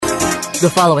The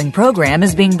following program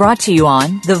is being brought to you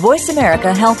on the Voice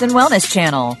America Health and Wellness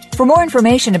Channel. For more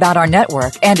information about our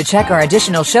network and to check our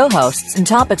additional show hosts and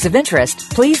topics of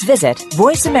interest, please visit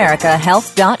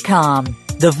voiceamericahealth.com.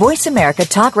 The Voice America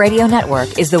Talk Radio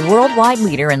Network is the worldwide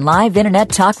leader in live Internet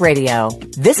talk radio.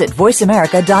 Visit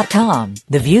voiceamerica.com.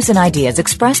 The views and ideas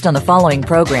expressed on the following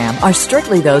program are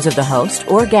strictly those of the host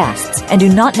or guests and do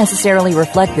not necessarily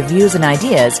reflect the views and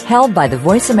ideas held by the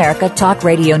Voice America Talk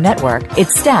Radio Network,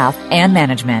 its staff, and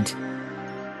management.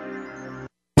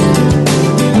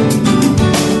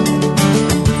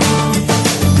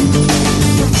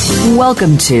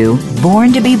 Welcome to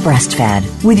Born to be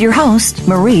Breastfed with your host,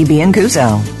 Marie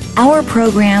Biancuzzo. Our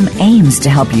program aims to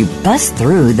help you bust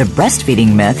through the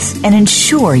breastfeeding myths and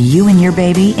ensure you and your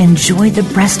baby enjoy the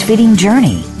breastfeeding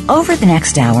journey. Over the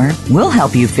next hour, we'll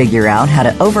help you figure out how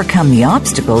to overcome the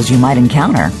obstacles you might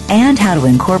encounter and how to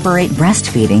incorporate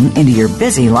breastfeeding into your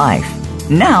busy life.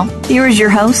 Now, here is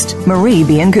your host, Marie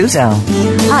Biancuzzo.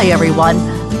 Hi, everyone.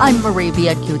 I'm Marie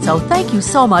Biancuzzo. Thank you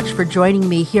so much for joining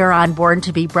me here on Born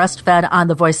to be Breastfed on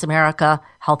the Voice America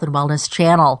Health and Wellness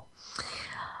Channel.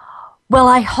 Well,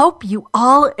 I hope you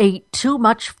all ate too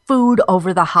much food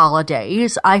over the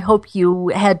holidays. I hope you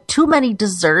had too many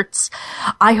desserts.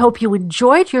 I hope you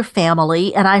enjoyed your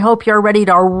family, and I hope you're ready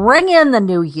to ring in the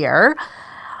new year.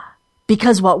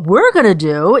 Because what we're going to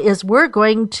do is we're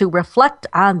going to reflect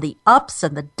on the ups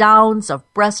and the downs of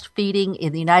breastfeeding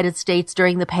in the United States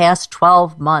during the past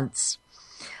 12 months.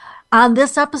 On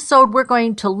this episode, we're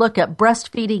going to look at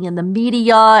breastfeeding in the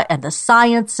media and the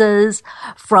sciences,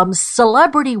 from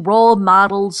celebrity role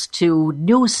models to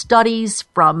new studies,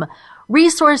 from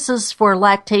resources for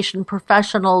lactation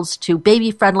professionals to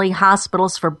baby-friendly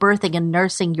hospitals for birthing and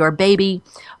nursing your baby,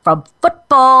 from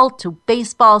football to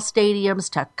baseball stadiums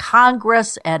to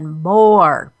Congress and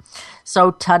more.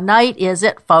 So tonight is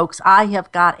it, folks. I have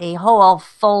got a whole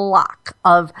flock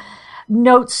of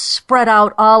notes spread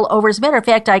out all over. As a matter of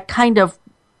fact, I'm kind of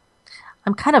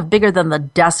bigger than the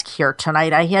desk here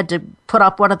tonight. I had to put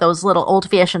up one of those little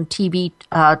old-fashioned TV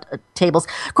tables.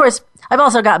 Of course, I've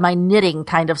also got my knitting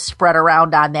kind of spread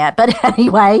around on that. But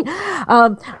anyway,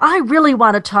 I really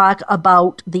want to talk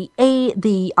about the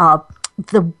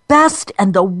best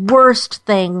and the worst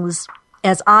things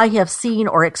as I have seen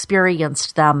or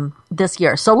experienced them this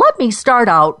year. So let me start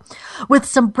out with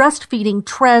some breastfeeding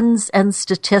trends and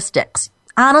statistics.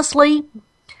 Honestly,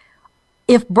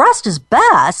 if breast is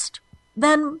best,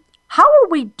 then how are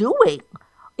we doing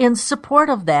in support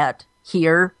of that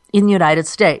here in the United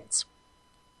States?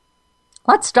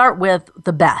 Let's start with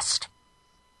the best.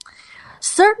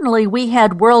 Certainly, we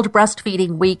had World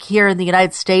Breastfeeding Week here in the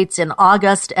United States in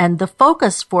August, and the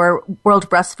focus for World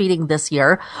Breastfeeding this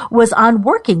year was on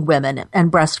working women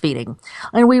and breastfeeding.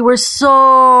 And we were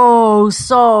so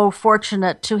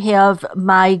fortunate to have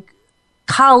my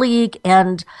colleague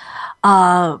and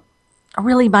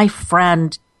really my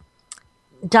friend,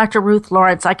 Dr. Ruth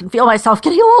Lawrence. I can feel myself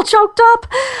getting a little choked up.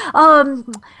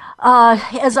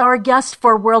 As our guest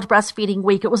for World Breastfeeding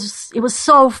Week. It was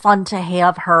so fun to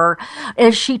have her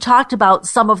as she talked about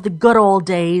some of the good old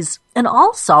days, and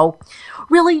also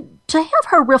really to have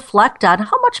her reflect on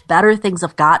how much better things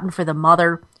have gotten for the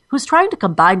mother who's trying to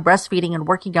combine breastfeeding and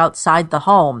working outside the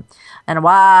home. And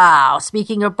wow,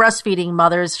 speaking of breastfeeding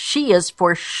mothers, she is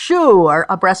for sure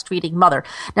a breastfeeding mother.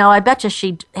 Now, I bet you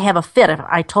she'd have a fit if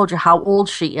I told you how old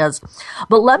she is.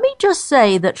 But let me just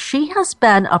say that she has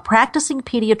been a practicing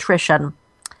pediatrician,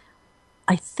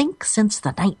 I think, since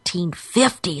the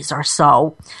 1950s or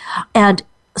so. And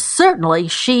certainly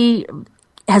she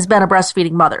has been a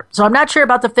breastfeeding mother. So I'm not sure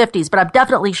about the 50s, but I'm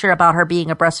definitely sure about her being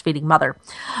a breastfeeding mother.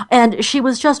 And she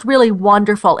was just really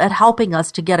wonderful at helping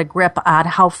us to get a grip on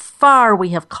how far we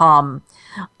have come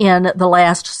in the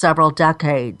last several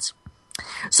decades.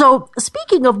 So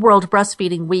speaking of World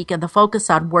Breastfeeding Week and the focus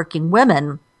on working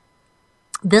women,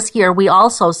 this year we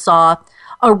also saw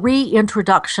a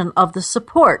reintroduction of the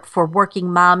Support for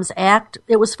Working Moms Act.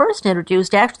 It was first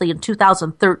introduced actually in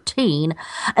 2013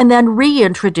 and then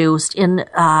reintroduced in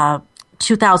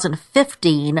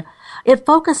 2015. It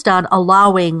focused on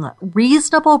allowing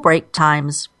reasonable break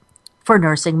times for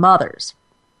nursing mothers.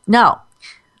 Now,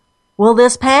 will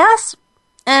this pass?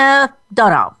 Don't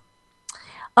know.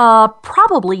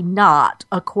 Probably not,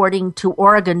 according to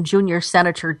Oregon Junior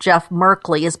Senator Jeff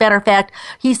Merkley. As a matter of fact,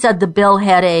 he said the bill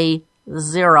had a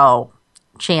 0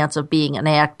 chance of being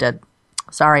enacted.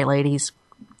 Sorry, ladies.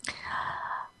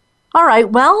 All right,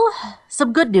 well,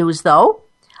 some good news, though.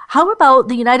 How about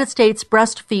the United States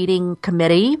Breastfeeding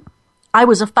Committee? I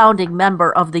was a founding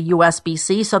member of the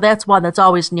USBC, so that's one that's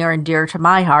always near and dear to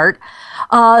my heart.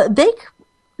 They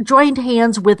joined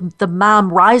hands with the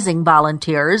Mom Rising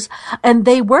volunteers, and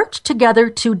they worked together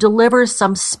to deliver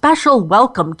some special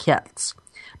welcome kits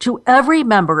to every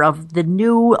member of the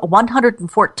new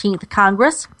 114th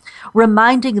Congress,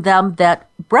 reminding them that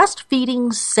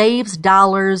breastfeeding saves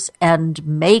dollars and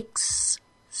makes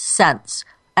sense,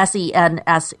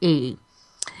 S-E-N-S-E,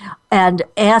 and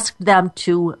asked them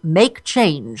to make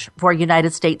change for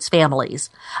United States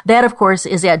families. That, of course,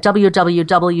 is at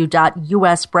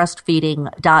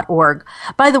www.usbreastfeeding.org.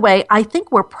 By the way, I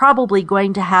think we're probably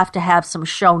going to have some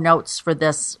show notes for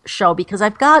this show because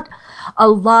I've got a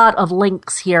lot of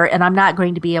links here, and I'm not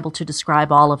going to be able to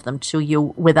describe all of them to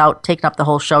you without taking up the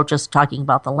whole show just talking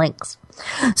about the links.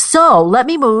 So let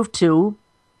me move to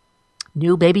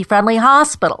new baby-friendly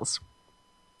hospitals.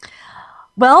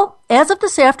 Well, as of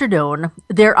this afternoon,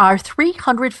 there are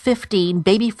 315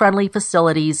 baby-friendly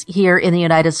facilities here in the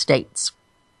United States.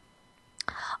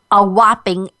 A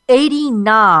whopping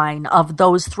 89 of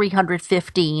those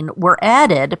 315 were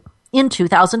added in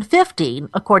 2015,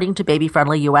 according to Baby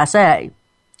Friendly USA.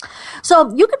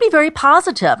 So you can be very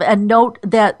positive and note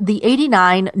that the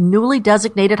 89 newly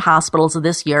designated hospitals of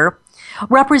this year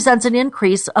represents an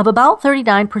increase of about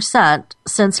 39%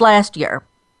 since last year.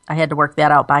 I had to work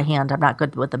that out by hand. I'm not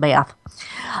good with the math.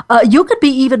 You could be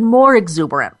even more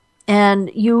exuberant,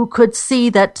 and you could see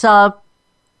that,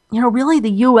 really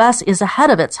the U.S. is ahead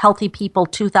of its Healthy People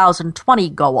 2020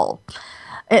 goal.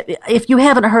 If you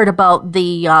haven't heard about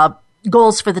the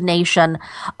goals for the nation,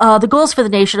 the goals for the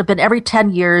nation have been every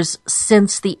 10 years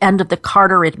since the end of the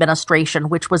Carter administration,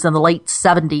 which was in the late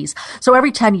 70s. So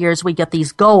every 10 years we get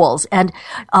these goals. And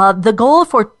the goal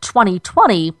for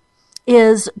 2020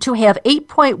 is to have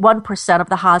 8.1% of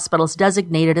the hospitals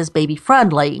designated as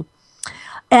baby-friendly.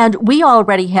 And we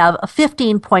already have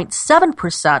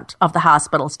 15.7% of the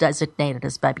hospitals designated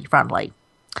as baby-friendly.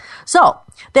 So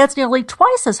that's nearly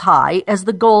twice as high as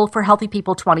the goal for Healthy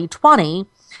People 2020.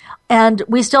 And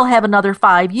we still have another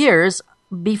 5 years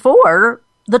before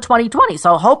the 2020.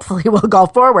 So hopefully we'll go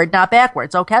forward, not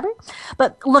backwards. Okay?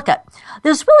 But look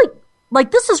this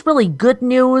is really good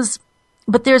news.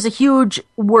 But there's a huge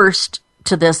worst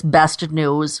to this best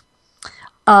news.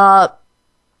 Kind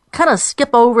of skip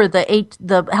over the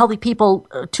Healthy People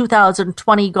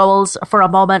 2020 goals for a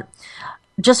moment.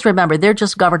 Just remember, they're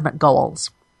just government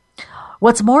goals.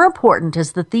 What's more important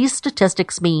is that these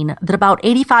statistics mean that about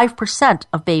 85%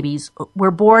 of babies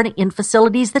were born in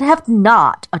facilities that have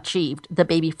not achieved the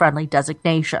baby-friendly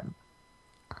designation,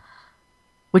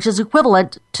 which is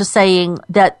equivalent to saying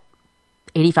that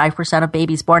 85% of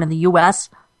babies born in the U.S.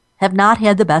 have not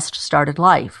had the best start in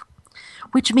life,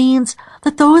 which means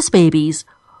that those babies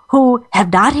who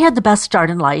have not had the best start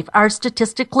in life are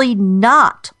statistically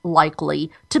not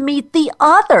likely to meet the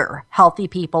other Healthy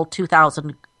People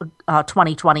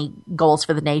 2020 goals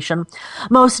for the nation,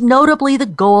 most notably the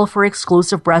goal for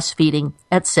exclusive breastfeeding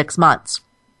at 6 months.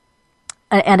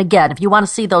 And again, if you want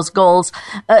to see those goals,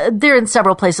 they're in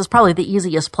several places. Probably the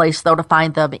easiest place, though, to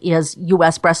find them is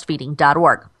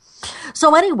usbreastfeeding.org.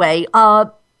 So anyway,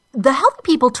 the Healthy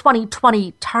People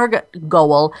 2020 target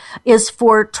goal is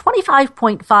for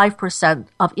 25.5%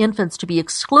 of infants to be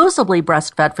exclusively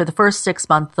breastfed for the first 6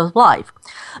 months of life.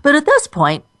 But at this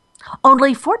point,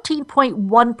 only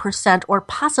 14.1% or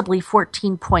possibly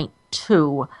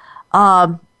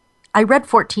 14.2%, I read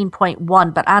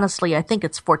 14.1, but honestly, I think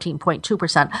it's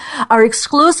 14.2%, are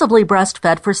exclusively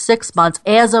breastfed for 6 months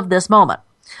as of this moment.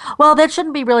 Well, that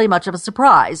shouldn't be really much of a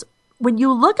surprise. When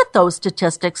you look at those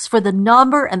statistics for the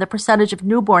number and the percentage of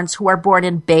newborns who are born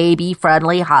in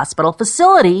baby-friendly hospital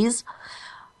facilities,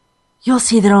 you'll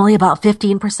see that only about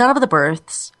 15% of the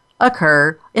births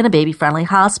occur in a baby-friendly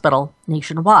hospital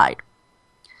nationwide.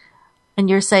 And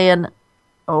you're saying,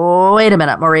 oh, wait a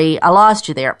minute, Marie, I lost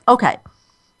you there. Okay.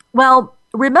 Well,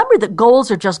 remember that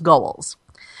goals are just goals.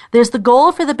 There's the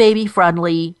goal for the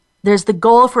baby-friendly, there's the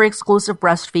goal for exclusive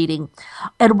breastfeeding,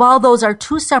 and while those are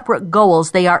two separate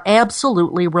goals, they are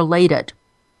absolutely related.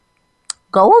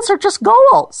 Goals are just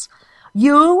goals.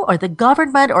 You or the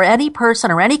government or any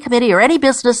person or any committee or any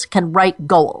business can write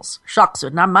goals. Shucks,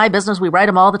 not my business, we write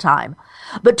them all the time.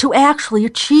 But to actually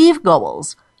achieve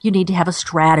goals, you need to have a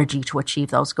strategy to achieve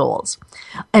those goals.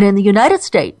 And in the United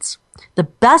States, the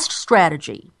best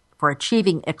strategy for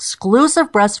achieving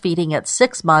exclusive breastfeeding at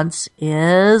 6 months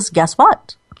is, guess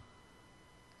what?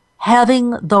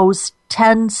 Having those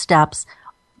 10 steps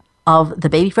of the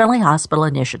Baby Friendly Hospital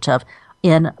Initiative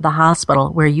in the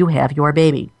hospital where you have your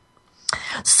baby.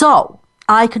 So,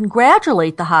 I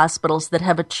congratulate the hospitals that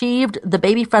have achieved the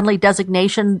baby-friendly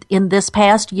designation in this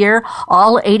past year,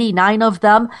 all 89 of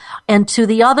them, and to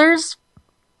the others,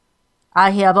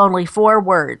 I have only 4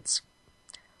 words.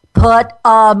 put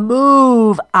a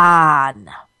move on.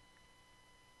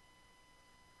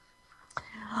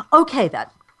 Okay, then.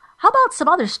 How about some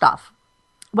other stuff?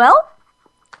 Well,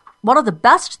 one of the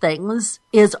best things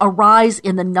is a rise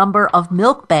in the number of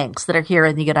milk banks that are here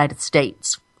in the United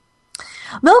States.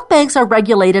 Milk banks are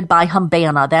regulated by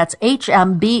HMBANA. That's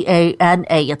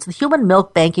HMBANA. It's the Human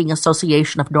Milk Banking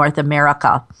Association of North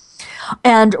America.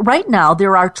 And right now,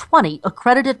 there are 20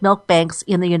 accredited milk banks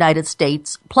in the United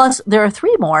States, plus there are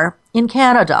 3 more in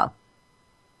Canada.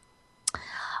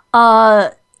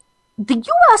 The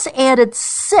U.S. added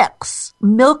 6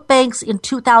 milk banks in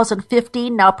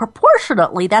 2015. Now,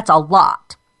 proportionately, that's a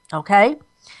lot, okay?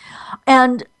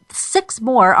 And 6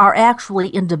 more are actually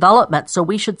in development, so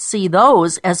we should see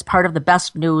those as part of the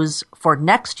best news for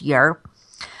next year.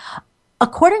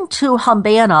 According to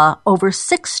HMBANA, over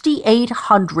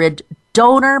 6,800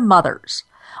 donor mothers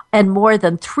and more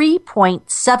than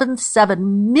 3.77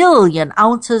 million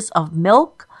ounces of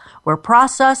milk were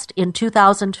processed in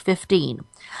 2015.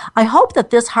 I hope that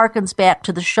this harkens back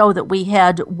to the show that we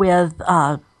had with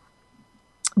the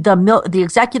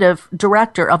executive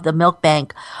director of the milk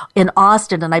bank in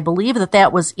Austin, and I believe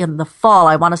that was in the fall.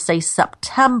 I want to say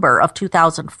September of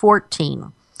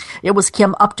 2014. It was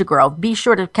Kim Updegrove. Be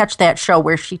sure to catch that show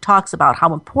where she talks about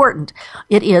how important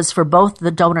it is for both the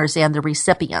donors and the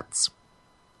recipients.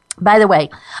 By the way,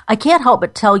 I can't help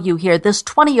but tell you here, this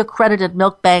 20 accredited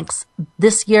milk banks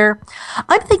this year,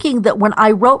 I'm thinking that when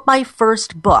I wrote my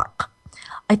first book,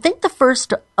 I think the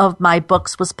first of my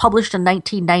books was published in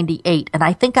 1998, and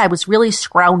I think I was really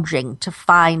scrounging to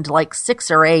find like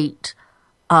 6 or 8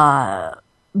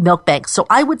 milk banks. So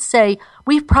I would say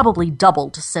we've probably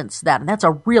doubled since then. That's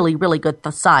a really, really good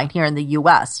sign here in the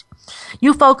U.S.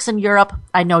 You folks in Europe,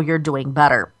 I know you're doing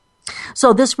better.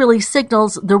 So this really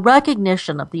signals the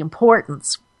recognition of the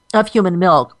importance of human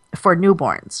milk for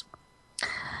newborns.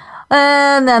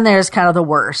 And then there's kind of the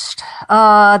worst.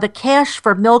 The Cash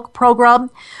for Milk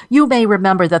program. You may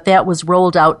remember that was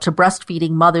rolled out to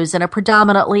breastfeeding mothers in a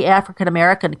predominantly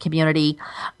African-American community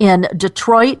in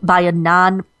Detroit by a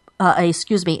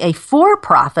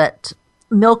for-profit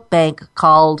milk bank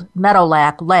called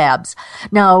Meadowlark Labs.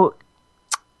 Now,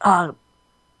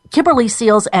 Kimberly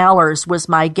Seals Allers was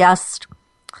my guest,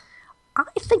 I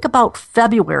think about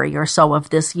February or so of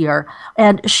this year,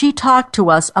 and she talked to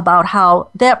us about how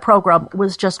that program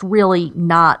was just really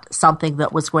not something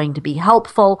that was going to be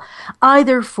helpful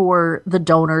either for the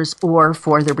donors or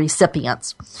for the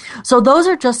recipients. So those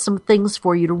are just some things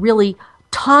for you to really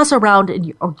toss around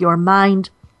in your mind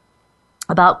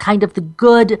about kind of the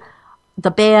good,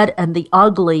 the bad, and the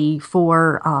ugly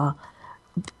for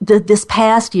this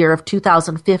past year of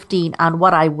 2015 on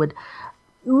what I would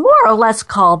more or less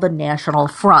call the national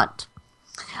front.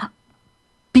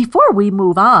 Before we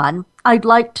move on, I'd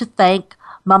like to thank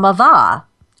Mama Va,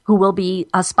 who will be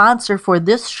a sponsor for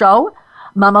this show.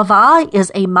 Mama Va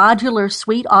is a modular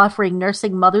suite offering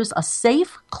nursing mothers a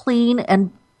safe, clean,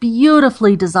 and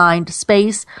beautifully designed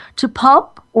space to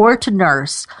pump or to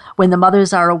nurse when the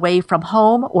mothers are away from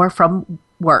home or from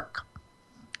work.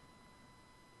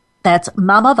 That's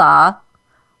Mama Va,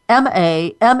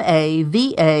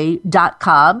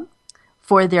 MAMAVA.com,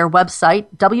 for their website,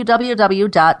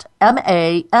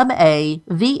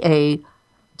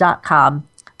 www.mamava.com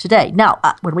today. Now,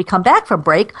 when we come back from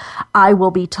break, I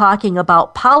will be talking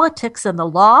about politics and the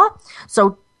law,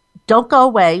 so don't go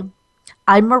away.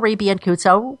 I'm Marie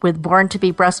Biancuzzo with Born to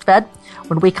be Breastfed.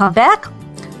 When we come back,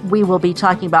 we will be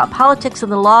talking about politics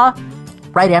and the law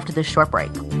right after this short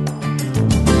break.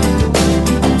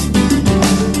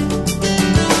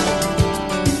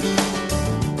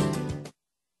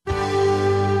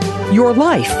 Your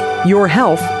life, your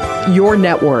health, your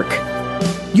network.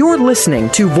 You're listening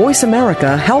to Voice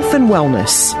America Health and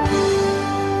Wellness.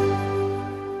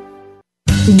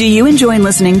 Do you enjoy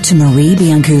listening to Marie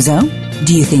Biancuzzo?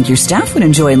 Do you think your staff would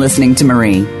enjoy listening to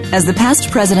Marie? As the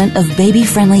past president of Baby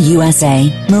Friendly USA,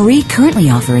 Marie currently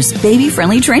offers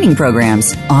baby-friendly training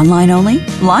programs, online only,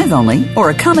 live only, or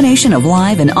a combination of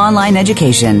live and online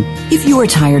education. If you are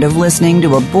tired of listening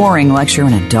to a boring lecture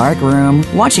in a dark room,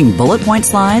 watching bullet point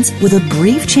slides with a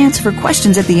brief chance for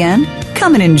questions at the end,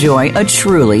 come and enjoy a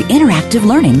truly interactive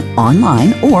learning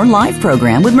online or live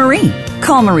program with Marie.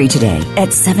 Call Marie today at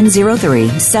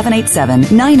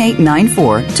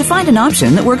 703-787-9894 to find an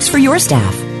option that works for your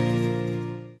staff.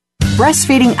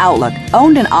 Breastfeeding Outlook,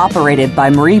 owned and operated by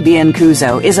Marie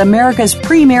Biancuzzo, is America's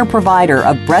premier provider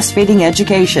of breastfeeding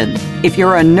education. If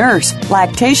you're a nurse,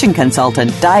 lactation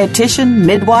consultant, dietitian,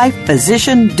 midwife,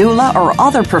 physician, doula, or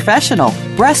other professional,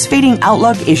 Breastfeeding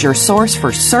Outlook is your source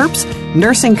for CERPs,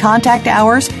 nursing contact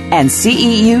hours, and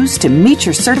CEUs to meet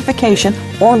your certification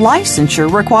or licensure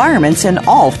requirements in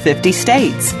all 50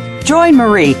 states. Join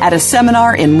Marie at a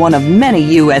seminar in one of many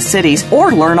U.S. cities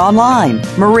or learn online.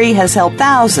 Marie has helped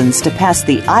thousands to pass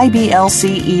the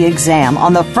IBLCE exam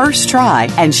on the first try,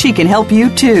 and she can help you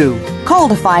too. Call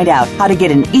to find out how to get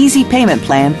an easy payment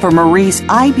plan for Marie's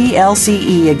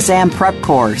IBLCE exam prep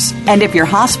course. And if your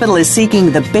hospital is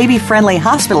seeking the baby-friendly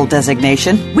hospital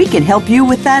designation, we can help you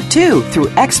with that too through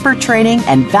expert training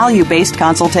and value-based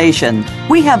consultation.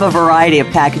 We have a variety of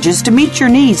packages to meet your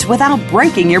needs without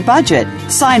breaking your budget.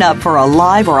 Sign up for a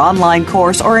live or online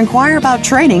course or inquire about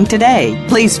training today.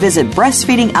 Please visit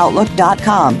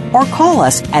breastfeedingoutlook.com or call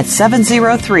us at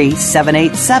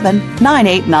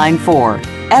 703-787-9894.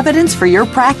 Evidence for your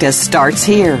practice starts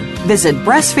here. Visit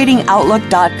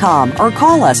breastfeedingoutlook.com or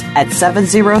call us at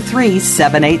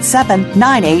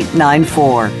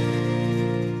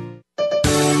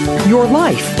 703-787-9894. Your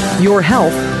life, your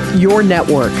health, your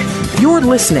network. You're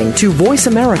listening to Voice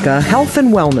America Health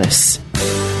and Wellness.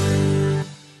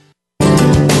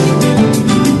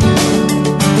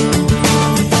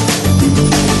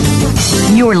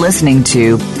 You're listening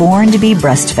to Born to be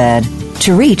Breastfed.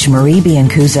 To reach Marie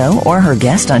Biancuzzo or her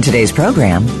guest on today's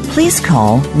program, please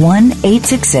call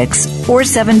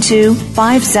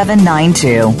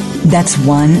 1-866-472-5792. That's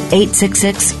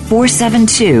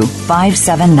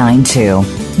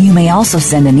 1-866-472-5792. You may also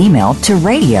send an email to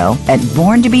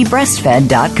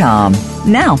radio@borntobebreastfed.com.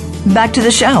 Now, back to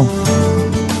the show.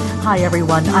 Hi,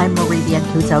 everyone. I'm Marie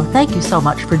Biancuzzo. Thank you so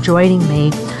much for joining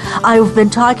me. I've been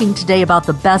talking today about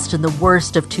the best and the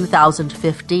worst of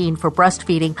 2015 for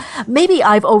breastfeeding. Maybe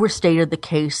I've overstated the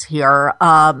case here.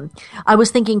 I was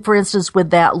thinking, for instance,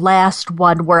 with that last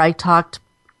one where I talked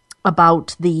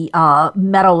about the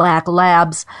Medolac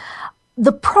Labs,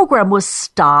 the program was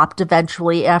stopped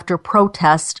eventually after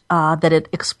protest that it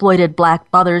exploited Black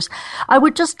mothers. I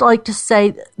would just like to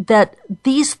say that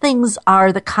these things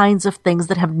are the kinds of things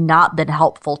that have not been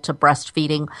helpful to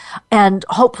breastfeeding. And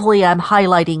hopefully I'm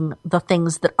highlighting the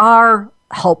things that are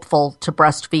helpful to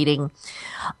breastfeeding.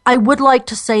 I would like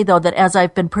to say, though, that as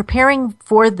I've been preparing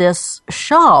for this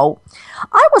show,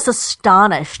 I was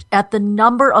astonished at the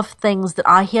number of things that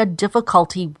I had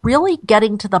difficulty really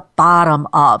getting to the bottom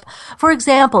of. For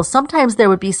example, sometimes there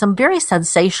would be some very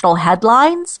sensational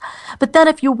headlines, but then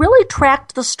if you really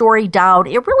tracked the story down,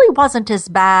 it really wasn't as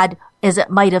bad as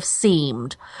it might have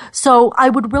seemed. So I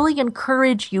would really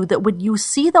encourage you that when you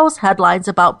see those headlines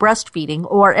about breastfeeding,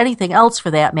 or anything else for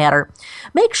that matter,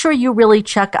 make sure you really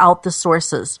check out the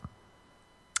sources.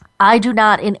 I do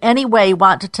not in any way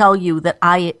want to tell you that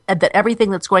that everything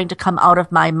that's going to come out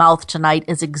of my mouth tonight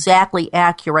is exactly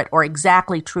accurate or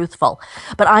exactly truthful.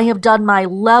 But I have done my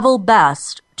level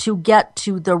best to get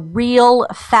to the real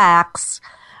facts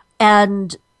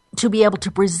and to be able to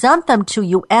present them to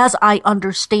you as I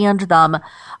understand them.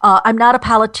 I'm not a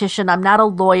politician. I'm not a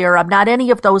lawyer. I'm not any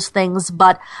of those things,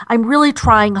 but I'm really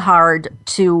trying hard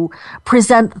to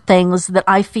present things that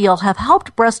I feel have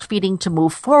helped breastfeeding to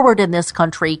move forward in this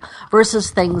country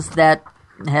versus things that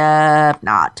have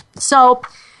not. So,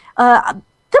 there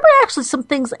were actually some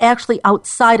things actually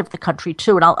outside of the country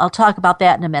too, and I'll talk about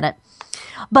that in a minute.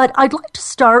 But I'd like to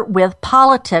start with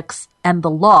politics and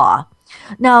the law.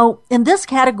 Now, in this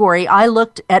category, I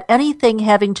looked at anything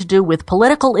having to do with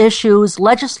political issues,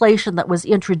 legislation that was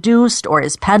introduced or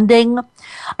is pending,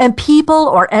 and people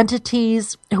or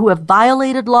entities who have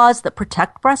violated laws that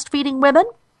protect breastfeeding women.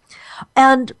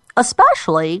 And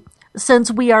especially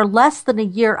since we are less than a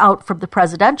year out from the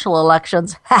presidential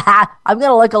elections, I'm going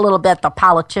to look a little bit at the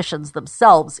politicians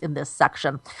themselves in this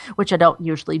section, which I don't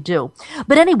usually do.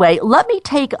 But anyway, let me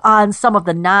take on some of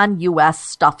the non-U.S.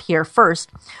 stuff here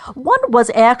first. One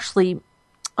was actually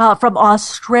from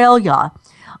Australia.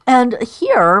 And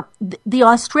here, the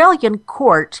Australian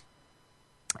court,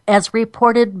 as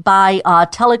reported by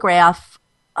Telegraph,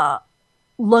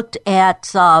 looked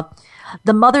at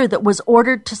the mother that was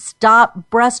ordered to stop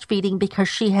breastfeeding because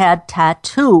she had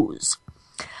tattoos.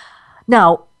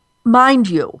 Now, mind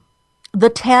you, the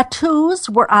tattoos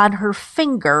were on her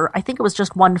finger, I think it was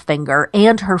just one finger,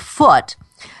 and her foot.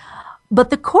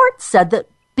 But the court said that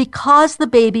because the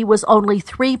baby was only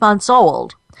 3 months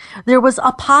old, there was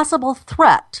a possible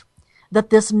threat that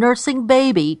this nursing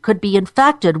baby could be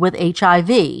infected with HIV,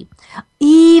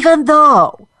 even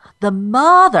though the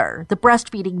mother, the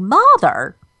breastfeeding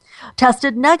mother,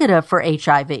 tested negative for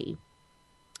HIV.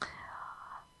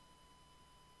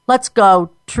 let's go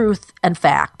truth and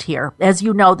fact here. As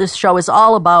you know, this show is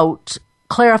all about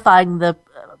clarifying the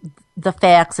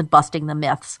facts and busting the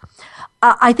myths.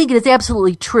 I think it is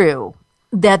absolutely true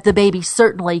that the baby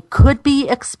certainly could be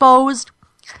exposed.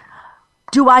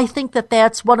 Do I think that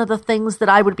that's one of the things that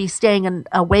I would be staying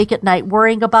awake at night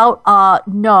worrying about?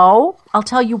 No. I'll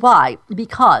tell you why.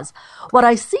 Because what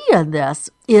I see in this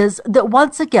is that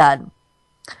once again,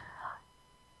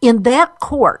 in that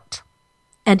court,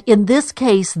 and in this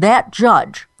case, that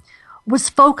judge was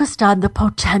focused on the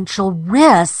potential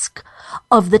risk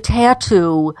of the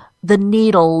tattoo, the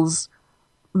needles,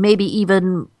 maybe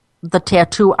even the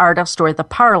tattoo artist or the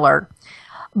parlor.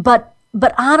 But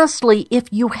honestly, if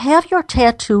you have your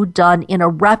tattoo done in a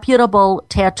reputable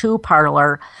tattoo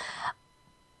parlor,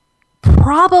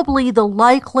 probably the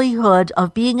likelihood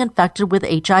of being infected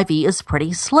with HIV is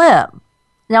pretty slim.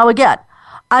 Now, again,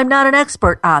 I'm not an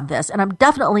expert on this, and I'm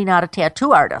definitely not a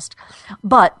tattoo artist,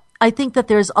 but I think that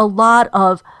there's a lot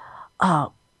of,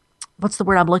 what's the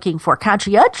word I'm looking for?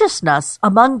 Conscientiousness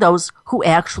among those who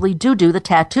actually do the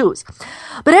tattoos.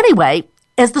 But anyway,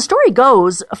 as the story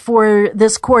goes for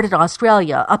this court in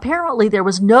Australia, apparently there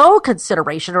was no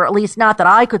consideration, or at least not that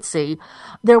I could see,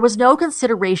 there was no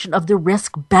consideration of the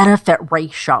risk-benefit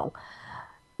ratio.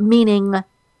 Meaning,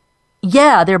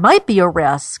 yeah, there might be a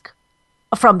risk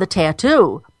from the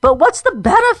tattoo, but what's the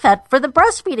benefit for the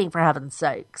breastfeeding, for heaven's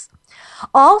sakes?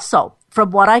 Also,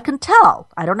 from what I can tell,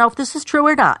 I don't know if this is true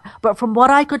or not, but from what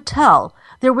I could tell,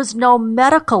 there was no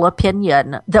medical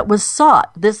opinion that was sought.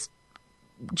 This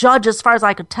judge, as far as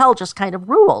I could tell, just kind of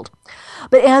ruled.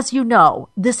 But as you know,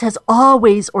 this has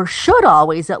always, or should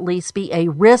always at least, be a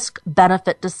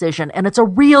risk-benefit decision. And it's a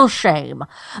real shame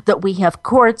that we have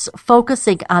courts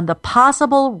focusing on the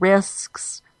possible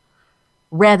risks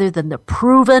rather than the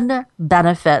proven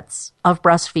benefits of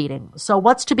breastfeeding. So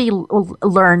what's to be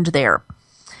learned there?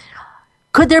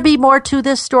 Could there be more to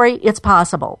this story? It's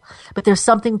possible, but there's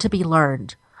something to be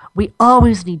learned. We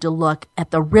always need to look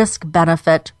at the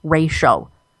risk-benefit ratio.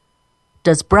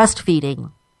 Does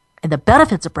breastfeeding and the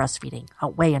benefits of breastfeeding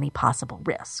outweigh any possible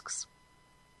risks?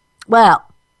 Well,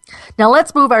 now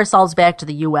let's move ourselves back to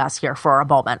the U.S. here for a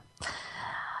moment.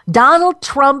 Donald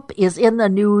Trump is in the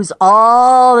news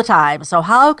all the time, so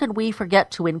how can we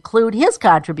forget to include his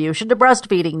contribution to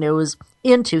breastfeeding news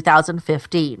in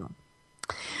 2015?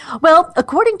 Well,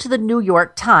 according to the New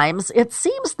York Times, it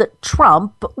seems that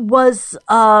Trump was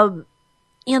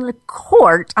in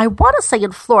court, I want to say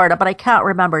in Florida, but I can't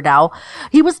remember now.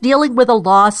 He was dealing with a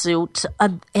lawsuit,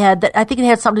 and I think it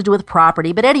had something to do with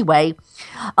property. But anyway,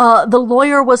 the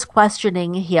lawyer was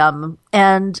questioning him,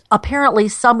 and apparently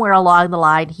somewhere along the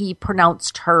line, he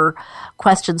pronounced her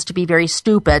questions to be very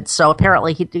stupid. So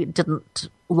apparently he didn't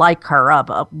like her,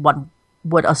 one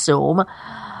would assume.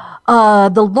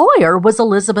 The lawyer was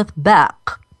Elizabeth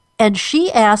Beck. And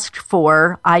she asked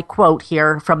for, I quote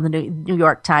here from the New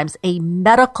York Times, a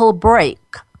medical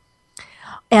break.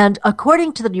 And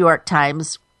according to the New York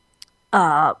Times,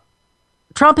 Trump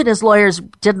and his lawyers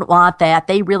didn't want that.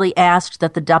 They really asked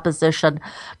that the deposition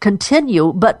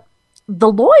continue. But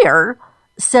the lawyer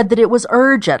said that it was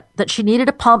urgent, that she needed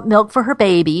to pump milk for her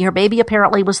baby. Her baby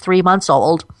apparently was 3 months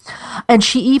old. And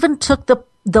she even took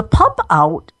the pump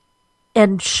out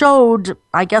and showed,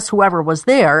 I guess, whoever was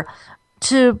there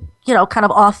to, kind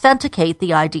of authenticate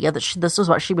the idea that this was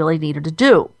what she really needed to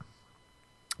do.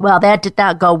 Well, that did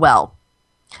not go well.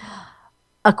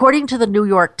 According to the New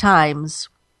York Times,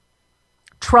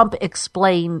 Trump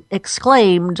exclaimed,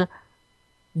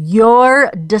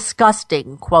 "You're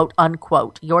disgusting," quote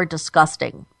unquote. "You're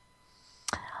disgusting."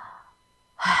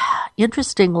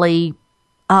 Interestingly,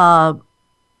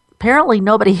 apparently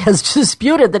nobody has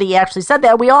disputed that he actually said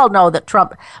that. We all know that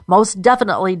Trump most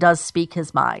definitely does speak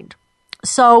his mind.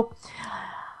 So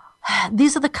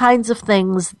these are the kinds of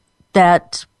things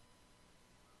that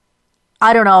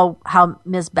I don't know how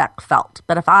Ms. Beck felt,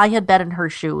 but if I had been in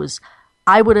her shoes,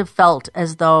 I would have felt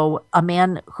as though a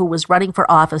man who was running for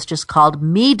office just called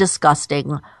me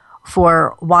disgusting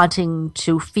for wanting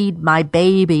to feed my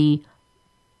baby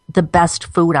the best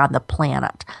food on the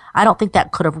planet. I don't think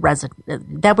that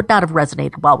that would not have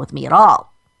resonated well with me at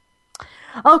all.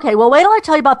 Okay, well, wait till I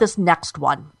tell you about this next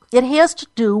one. It has to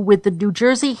do with the New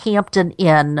Jersey Hampton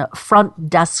Inn front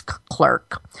desk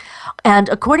clerk. And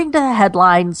according to the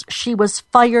headlines, she was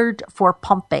fired for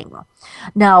pumping.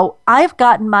 Now, I've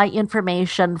gotten my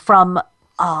information from,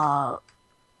 I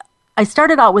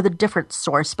started out with a different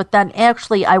source, but then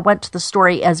actually I went to the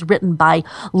story as written by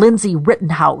Lindsay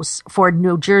Rittenhouse for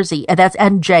New Jersey, and that's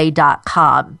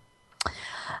NJ.com.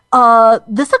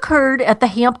 This occurred at the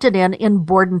Hampton Inn in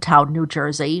Bordentown, New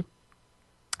Jersey.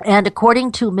 And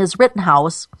according to Ms.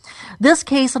 Rittenhouse, this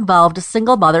case involved a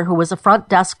single mother who was a front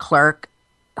desk clerk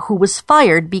who was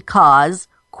fired because,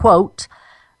 quote,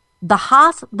 the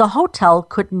hotel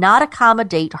could not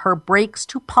accommodate her breaks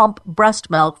to pump breast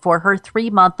milk for her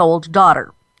 3-month-old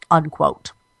daughter,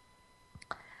 unquote.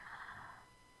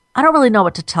 I don't really know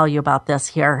what to tell you about this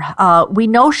here. We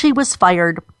know she was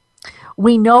fired.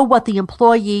 We know what the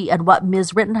employee and what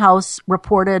Ms. Rittenhouse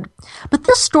reported, but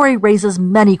this story raises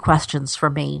many questions for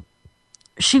me.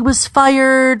 She was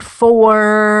fired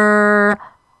for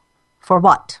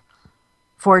what?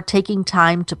 For taking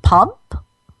time to pump?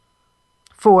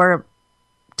 For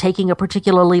taking a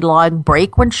particularly long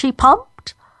break when she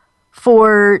pumped?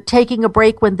 For taking a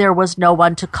break when there was no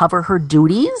one to cover her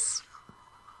duties?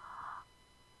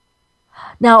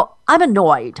 Now, I'm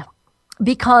annoyed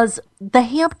because the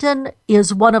Hampton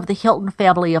is one of the Hilton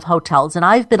family of hotels, and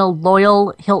I've been a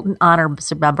loyal Hilton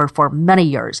Honors member for many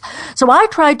years. So I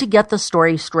tried to get the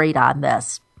story straight on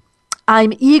this.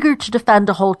 I'm eager to defend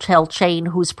a hotel chain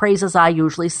whose praises I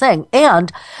usually sing.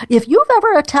 And if you've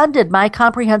ever attended my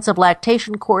comprehensive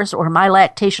lactation course or my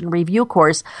lactation review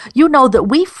course, you know that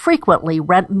we frequently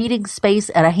rent meeting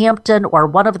space at a Hampton or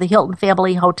one of the Hilton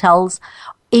family hotels,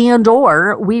 and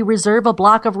or we reserve a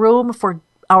block of room for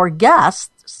our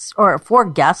guests, or for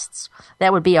guests,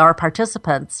 that would be our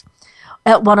participants,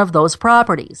 at one of those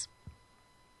properties.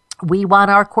 We want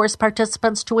our course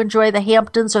participants to enjoy the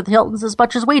Hamptons or the Hiltons as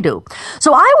much as we do.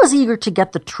 So I was eager to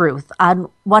get the truth on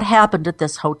what happened at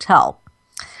this hotel.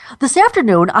 This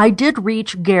afternoon, I did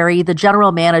reach Gary, the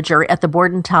general manager at the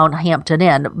Bordentown Hampton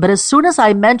Inn, but as soon as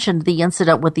I mentioned the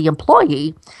incident with the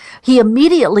employee, he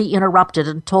immediately interrupted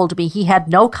and told me he had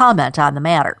no comment on the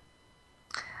matter.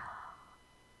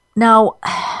 Now,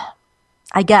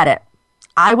 I get it.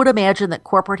 I would imagine that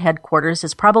corporate headquarters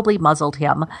has probably muzzled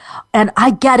him. And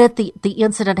I get it. The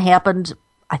incident happened,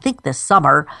 I think, this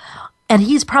summer. And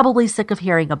he's probably sick of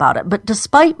hearing about it. But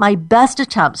despite my best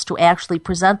attempts to actually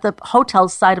present the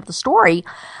hotel's side of the story,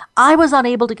 I was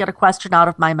unable to get a question out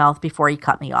of my mouth before he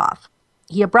cut me off.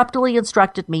 He abruptly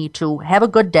instructed me to have a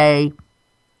good day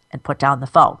and put down the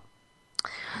phone.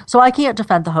 So I can't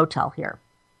defend the hotel here.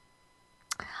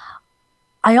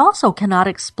 I also cannot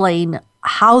explain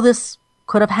how this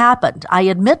could have happened. I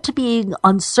admit to being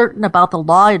uncertain about the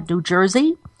law in New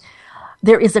Jersey.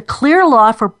 There is a clear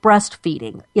law for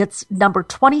breastfeeding. It's number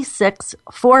 26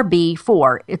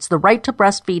 4B4. It's the right to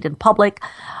breastfeed in public,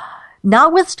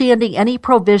 notwithstanding any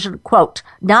provision, quote,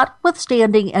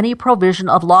 notwithstanding any provision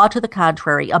of law to the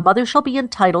contrary, a mother shall be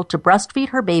entitled to breastfeed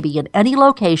her baby in any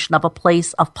location of a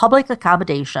place of public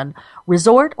accommodation,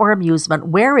 resort, or amusement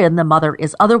wherein the mother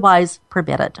is otherwise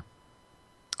permitted.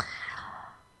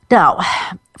 Now,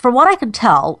 from what I can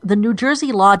tell, the New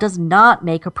Jersey law does not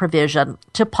make a provision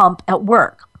to pump at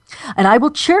work. And I will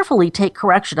cheerfully take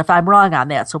correction if I'm wrong on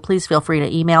that, so please feel free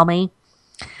to email me.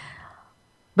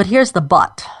 But here's the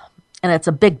but, and it's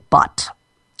a big but.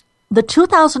 The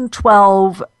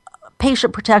 2012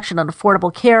 Patient Protection and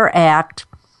Affordable Care Act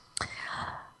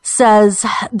says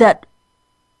that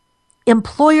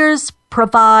employers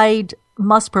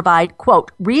must provide,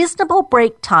 quote, reasonable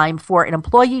break time for an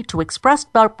employee to express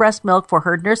breast milk for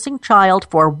her nursing child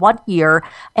for 1 year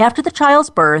after the child's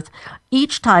birth,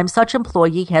 each time such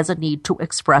employee has a need to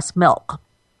express milk.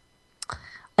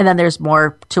 And then there's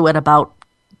more to it about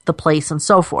the place and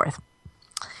so forth.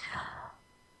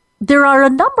 There are a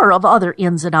number of other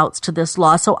ins and outs to this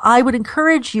law, so I would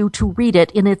encourage you to read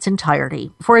it in its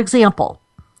entirety. For example,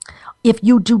 if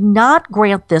you do not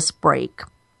grant this break,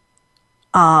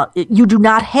 you do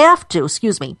not have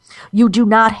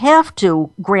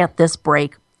to grant this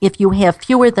break if you have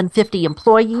fewer than 50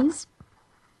 employees,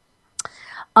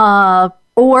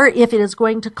 or if it is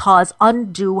going to cause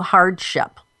undue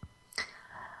hardship.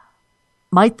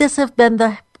 Might this have been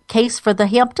the case for the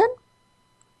Hampton?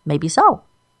 Maybe so.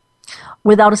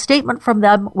 Without a statement from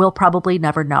them, we'll probably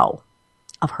never know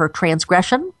of her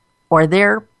transgression or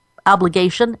their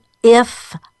obligation,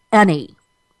 if any.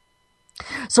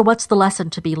 So what's the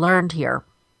lesson to be learned here?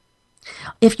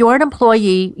 If you're an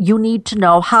employee, you need to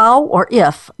know how or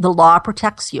if the law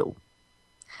protects you.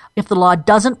 If the law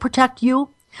doesn't protect you,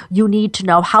 you need to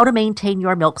know how to maintain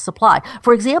your milk supply.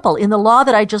 For example, in the law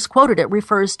that I just quoted, it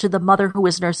refers to the mother who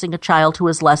is nursing a child who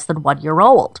is less than 1 year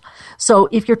old. So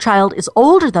if your child is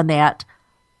older than that,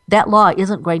 that law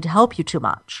isn't going to help you too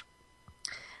much.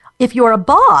 If you're a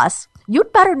boss,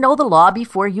 you'd better know the law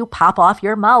before you pop off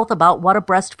your mouth about what a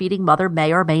breastfeeding mother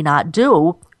may or may not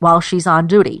do while she's on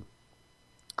duty.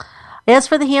 As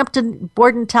for the Hampton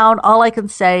Bordentown, all I can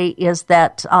say is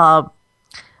that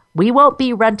we won't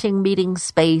be renting meeting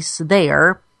space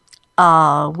there.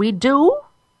 We do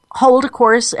hold a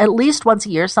course at least once a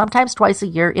year, sometimes twice a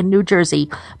year in New Jersey,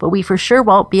 but we for sure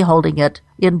won't be holding it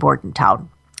in Bordentown.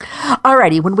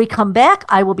 Alrighty, when we come back,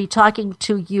 I will be talking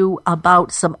to you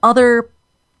about some other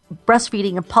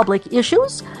breastfeeding in public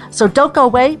issues. So don't go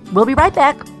away. We'll be right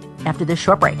back after this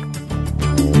short break.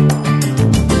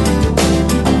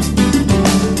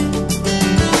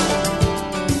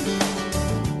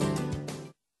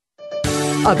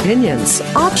 Opinions,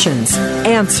 options,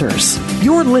 answers.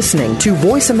 You're listening to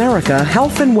Voice America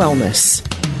Health and Wellness.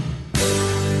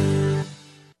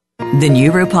 The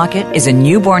Nuru Pocket is a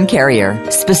newborn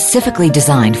carrier specifically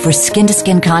designed for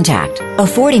skin-to-skin contact,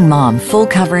 affording mom full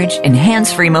coverage and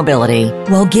hands-free mobility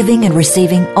while giving and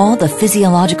receiving all the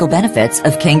physiological benefits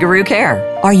of kangaroo care.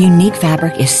 Our unique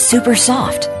fabric is super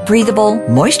soft, breathable,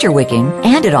 moisture-wicking,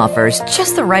 and it offers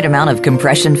just the right amount of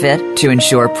compression fit to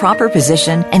ensure proper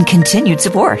position and continued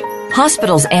support.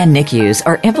 Hospitals and NICUs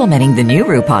are implementing the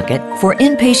Nuru Pocket for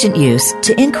inpatient use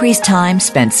to increase time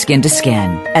spent skin to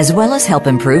skin, as well as help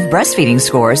improve breastfeeding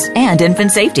scores and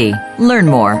infant safety. Learn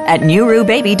more at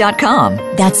NuruBaby.com.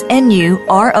 That's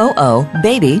NUROO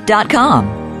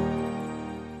baby.com.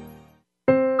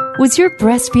 Was your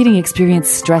breastfeeding experience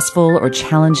stressful or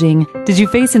challenging? Did you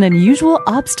face an unusual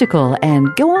obstacle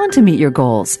and go on to meet your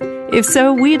goals? If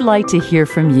so, we'd like to hear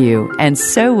from you, and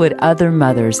so would other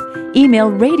mothers.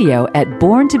 Email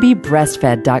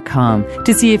radio@borntobebreastfed.com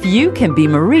to see if you can be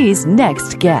Marie's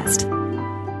next guest.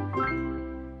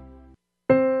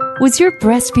 Was your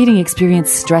breastfeeding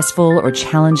experience stressful or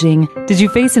challenging? Did you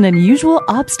face an unusual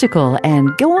obstacle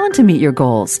and go on to meet your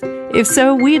goals? If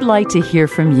so, we'd like to hear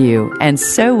from you, and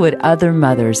so would other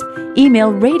mothers.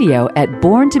 Email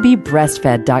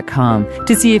radio@borntobebreastfed.com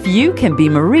to see if you can be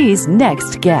Marie's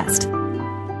next guest.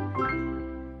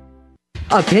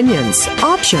 Opinions,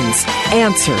 options,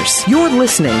 answers. You're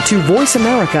listening to Voice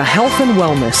America Health and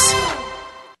Wellness.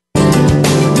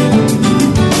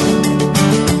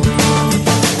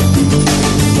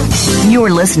 You're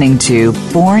listening to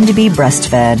Born to be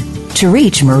Breastfed. To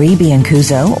reach Marie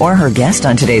Biancuzzo or her guest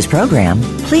on today's program,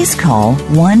 please call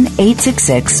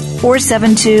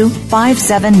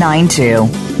 1-866-472-5792.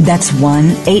 That's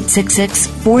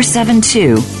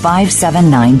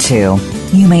 1-866-472-5792.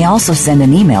 You may also send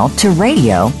an email to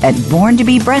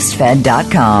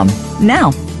radio@borntobebreastfed.com.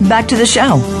 Now, back to the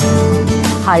show.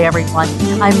 Hi, everyone.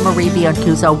 I'm Marie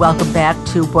Biancuzzo. Welcome back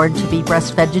to Born to be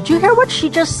Breastfed. Did you hear what she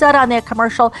just said on that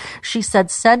commercial? She said,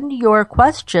 send your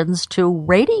questions to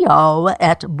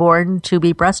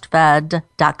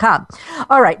radio@borntobebreastfed.com.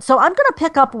 All right, so I'm going to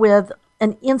pick up with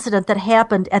an incident that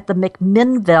happened at the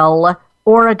McMinnville,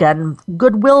 Oregon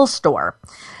Goodwill store.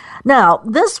 Now,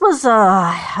 this was,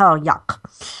 yuck.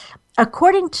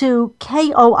 According to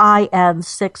KOIN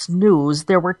 6 News,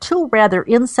 there were two rather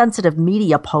insensitive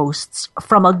media posts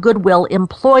from a Goodwill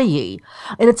employee.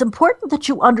 And it's important that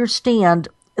you understand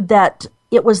that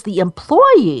it was the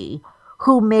employee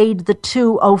who made the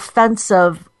two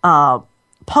offensive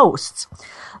posts.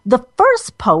 The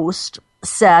first post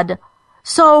said,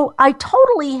 "So I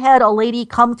totally had a lady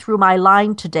come through my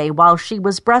line today while she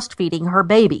was breastfeeding her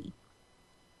baby."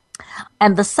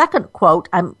 And the second quote,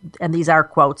 and these are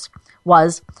quotes,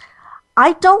 was,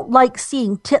 "I don't like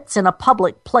seeing tits in a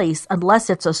public place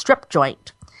unless it's a strip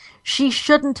joint. She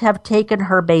shouldn't have taken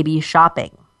her baby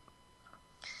shopping."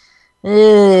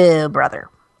 Brother.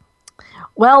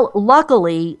 Well,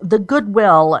 luckily, the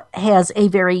Goodwill has a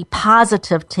very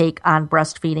positive take on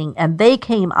breastfeeding, and they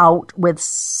came out with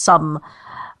some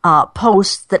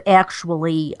posts that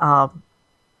actually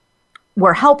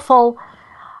were helpful,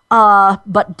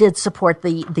 but did support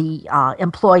the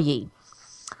employee.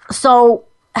 So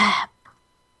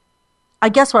I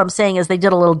guess what I'm saying is they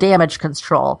did a little damage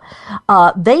control.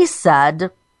 They said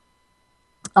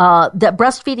that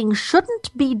breastfeeding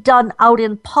shouldn't be done out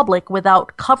in public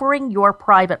without covering your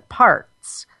private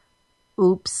parts.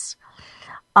 Oops.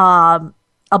 A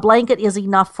blanket is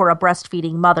enough for a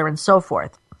breastfeeding mother, and so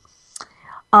forth.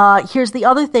 Here's the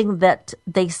other thing that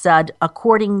they said,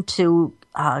 according to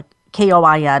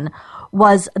KOIN,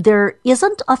 was there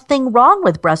isn't a thing wrong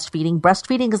with breastfeeding.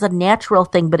 Breastfeeding is a natural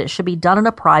thing, but it should be done in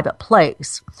a private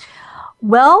place.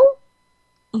 Well,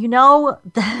 you know,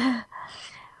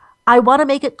 I want to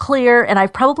make it clear, and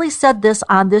I've probably said this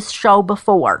on this show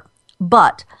before,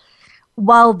 but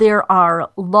while there are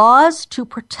laws to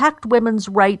protect women's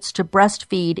rights to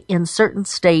breastfeed in certain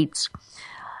states,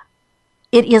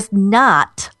 it is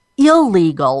not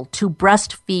illegal to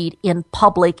breastfeed in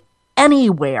public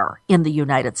anywhere in the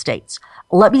United States.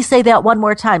 Let me say that one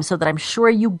more time so that I'm sure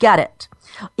you get it.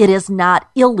 It is not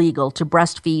illegal to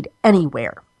breastfeed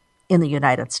anywhere in the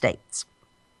United States.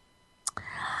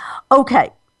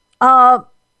 Okay.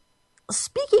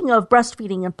 speaking of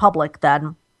breastfeeding in public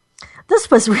then, this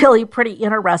was really pretty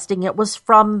interesting. It was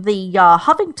from the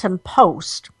Huffington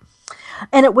Post,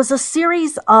 and it was a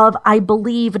series of, I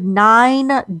believe,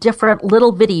 9 different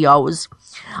little videos,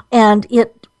 and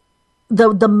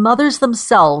the mothers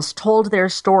themselves told their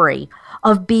story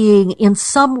of being in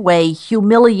some way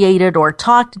humiliated or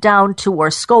talked down to or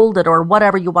scolded or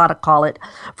whatever you want to call it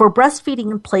for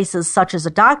breastfeeding in places such as a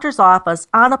doctor's office,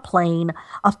 on a plane,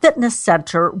 a fitness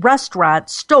center, restaurant,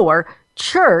 store,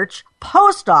 church,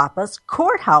 post office,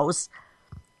 courthouse,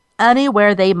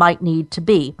 anywhere they might need to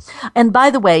be. And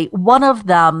by the way, one of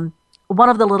the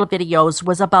little videos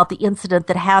was about the incident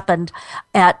that happened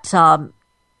at, I'm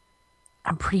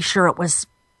pretty sure it was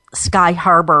Sky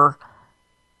Harbor.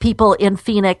 People in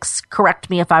Phoenix, correct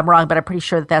me if I'm wrong, but I'm pretty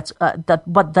sure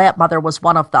that mother was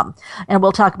one of them. And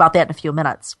we'll talk about that in a few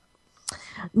minutes.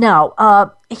 Now,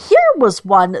 here was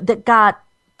one that got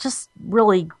just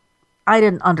really, I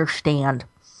didn't understand.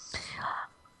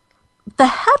 The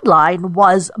headline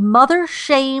was, "Mother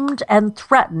shamed and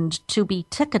threatened to be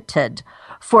ticketed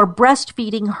for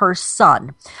breastfeeding her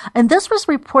son." And this was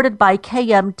reported by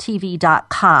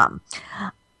KMTV.com.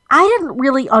 I didn't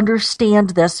really understand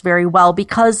this very well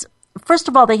because, first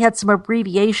of all, they had some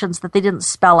abbreviations that they didn't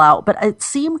spell out, but it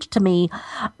seemed to me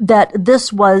that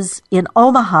this was in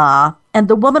Omaha, and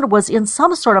the woman was in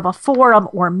some sort of a forum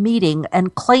or meeting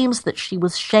and claims that she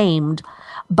was shamed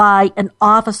by an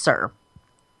officer.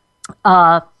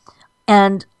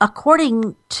 And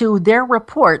according to their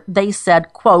report, they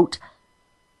said, quote,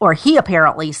 or he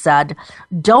apparently said,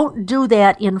 "Don't do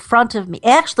that in front of me."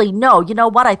 Actually, no, you know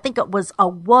what? I think it was a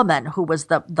woman who was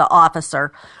the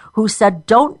officer who said,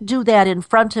 "Don't do that in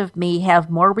front of me.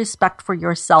 Have more respect for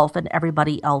yourself and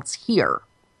everybody else here."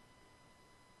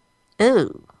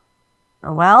 Ooh.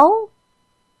 Well,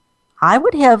 I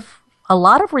would have a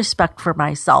lot of respect for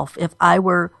myself if I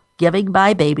were giving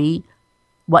my baby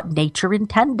what nature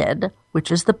intended, which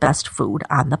is the best food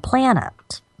on the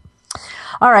planet.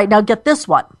 All right, now get this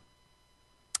one.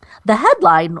 The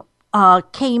headline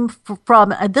came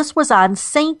from, this was on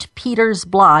St. Peter's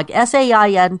blog,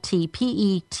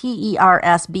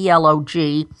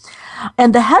 SaintPetersblog,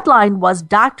 and the headline was,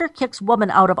 "Doctor Kicks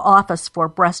Woman Out of Office for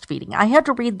Breastfeeding." I had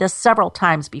to read this several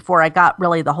times before I got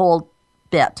really the whole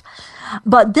bit.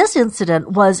 But this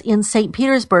incident was in St.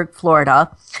 Petersburg, Florida,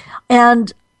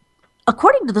 and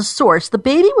according to the source, the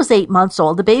baby was 8 months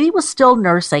old. The baby was still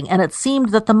nursing, and it seemed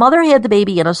that the mother had the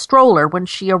baby in a stroller when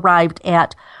she arrived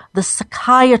at the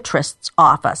psychiatrist's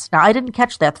office. Now, I didn't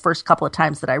catch that the first couple of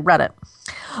times that I read it.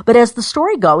 But as the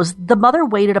story goes, the mother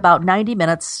waited about 90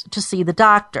 minutes to see the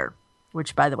doctor,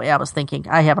 which, by the way, I was thinking,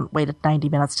 I haven't waited 90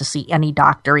 minutes to see any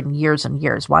doctor in years and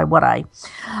years. Why would I?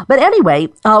 But anyway,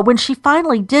 when she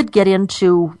finally did get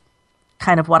into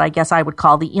kind of what I guess I would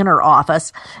call the inner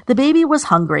office, the baby was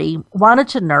hungry, wanted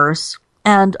to nurse,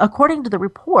 and according to the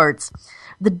reports,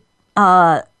 the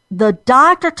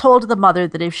doctor told the mother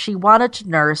that if she wanted to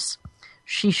nurse,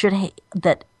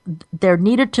 that there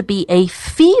needed to be a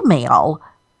female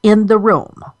in the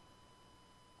room.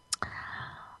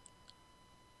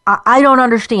 I don't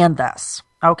understand this.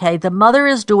 Okay, the mother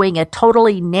is doing a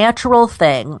totally natural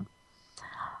thing.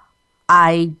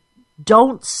 I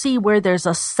don't see where there's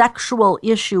a sexual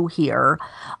issue here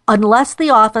unless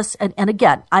the office, and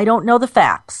again, I don't know the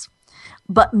facts,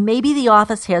 but maybe the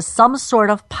office has some sort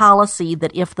of policy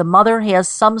that if the mother has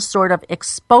some sort of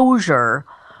exposure,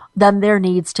 then there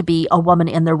needs to be a woman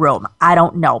in the room. I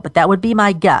don't know, but that would be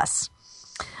my guess.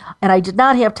 And I did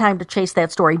not have time to chase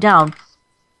that story down.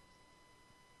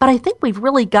 But I think we've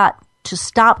really got to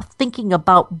stop thinking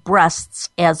about breasts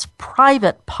as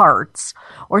private parts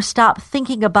or stop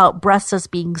thinking about breasts as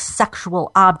being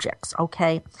sexual objects,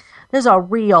 okay? There's a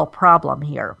real problem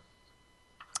here.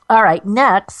 All right,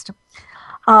 next,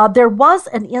 there was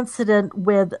an incident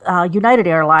with United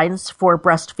Airlines for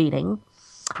breastfeeding,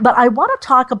 but I want to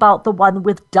talk about the one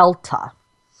with Delta.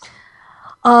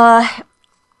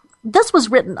 This was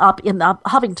written up in the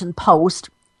Huffington Post,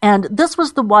 and this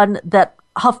was the one that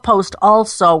HuffPost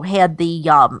also had the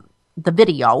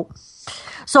video.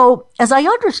 So, as I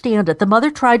understand it, the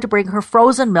mother tried to bring her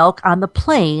frozen milk on the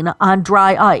plane on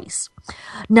dry ice.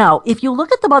 Now, if you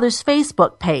look at the mother's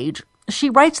Facebook page, she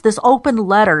writes this open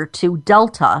letter to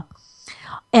Delta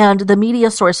and the media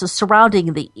sources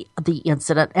surrounding the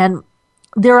incident, and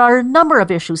there are a number of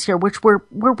issues here which were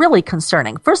really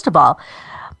concerning. First of all,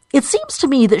 it seems to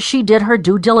me that she did her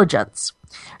due diligence.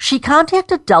 She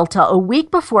contacted Delta a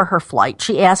week before her flight.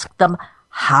 She asked them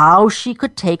how she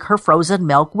could take her frozen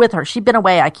milk with her. She'd been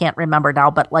away, I can't remember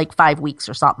now, but like 5 weeks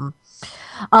or something.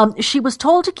 She was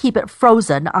told to keep it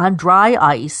frozen on dry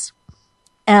ice,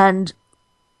 and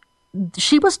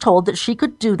she was told that she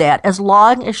could do that as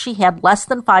long as she had less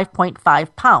than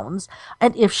 5.5 pounds,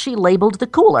 and if she labeled the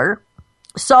cooler.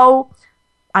 So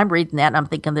I'm reading that and I'm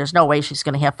thinking there's no way she's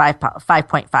going to have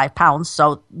 5.5 pounds,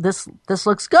 so this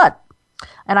looks good.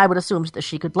 And I would assume that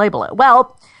she could label it.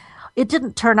 Well, it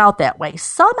didn't turn out that way.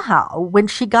 Somehow, when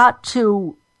she got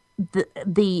to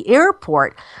the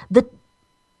airport,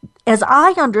 as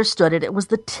I understood it, it was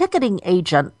the ticketing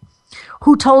agent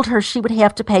who told her she would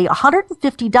have to pay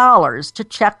 $150 to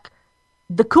check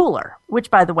the cooler, which,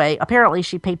 by the way, apparently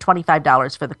she paid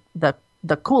 $25 for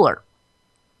the cooler.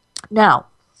 Now,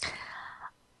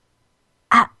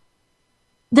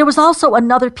 there was also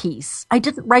another piece. I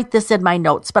didn't write this in my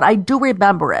notes, but I do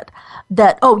remember it.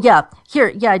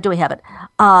 I do have it.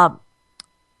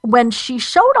 When she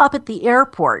showed up at the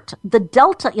airport, the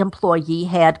Delta employee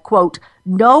had, quote,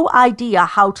 no idea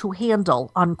how to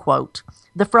handle, unquote,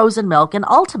 the frozen milk, and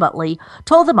ultimately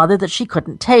told the mother that she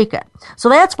couldn't take it. So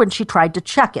that's when she tried to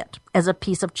check it as a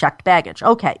piece of checked baggage.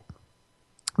 Okay.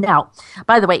 Now,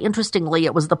 by the way, interestingly,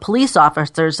 it was the police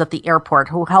officers at the airport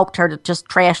who helped her to just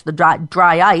trash the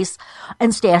dry ice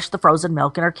and stash the frozen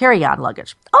milk in her carry-on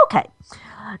luggage. Okay.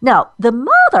 Now, the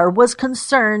mother was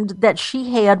concerned that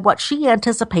she had what she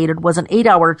anticipated was an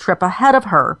 8-hour trip ahead of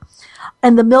her,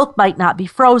 and the milk might not be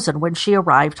frozen when she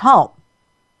arrived home.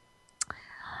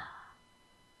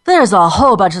 There's a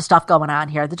whole bunch of stuff going on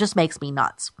here that just makes me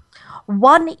nuts.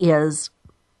 One is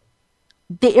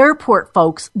the airport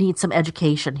folks need some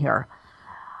education here.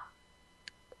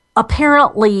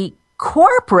 Apparently,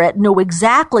 corporate knew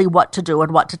exactly what to do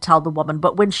and what to tell the woman,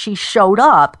 but when she showed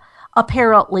up,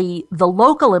 apparently the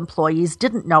local employees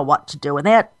didn't know what to do, and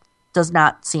that does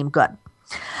not seem good.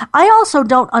 I also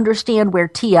don't understand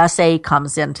where TSA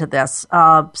comes into this.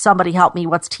 Somebody help me.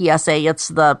 What's TSA? It's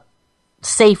the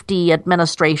Safety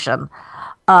Administration,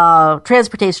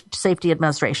 Transportation Safety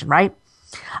Administration, right?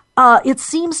 It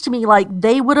seems to me like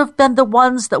they would have been the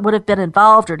ones that would have been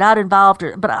involved or not involved,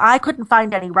 but I couldn't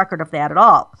find any record of that at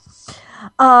all.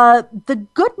 The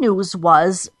good news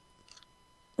was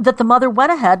that the mother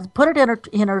went ahead and put it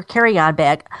in her carry-on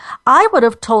bag. I would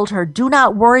have told her, do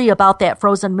not worry about that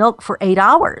frozen milk for 8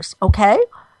 hours, okay?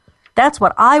 That's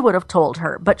what I would have told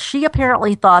her. But she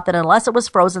apparently thought that unless it was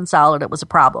frozen solid, it was a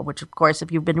problem, which, of course,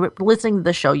 if you've been listening to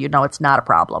the show, you know it's not a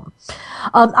problem.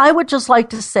 I would just like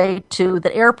to say, too,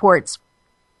 that airports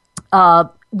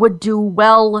would do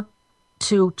well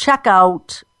to check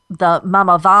out the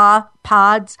Mama Va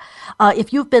pods.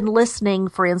 If you've been listening,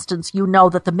 for instance, you know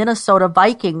that the Minnesota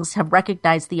Vikings have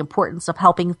recognized the importance of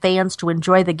helping fans to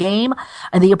enjoy the game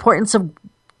and the importance of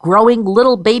growing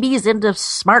little babies into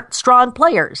smart, strong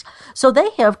players. So they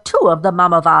have 2 of the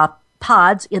Mama Va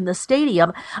pods in the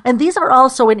stadium, and these are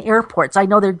also in airports. I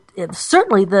know they're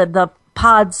certainly the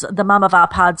pods, the Mama Va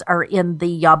pods are in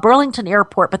the Burlington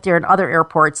airport, but they're in other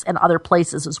airports and other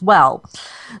places as well.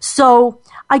 So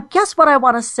I guess what I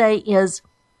want to say is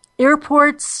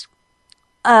airports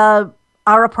are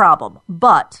a problem,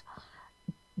 but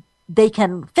they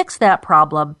can fix that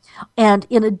problem. And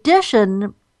in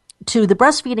addition to the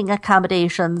breastfeeding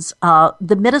accommodations,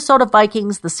 the Minnesota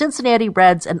Vikings, the Cincinnati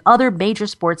Reds, and other major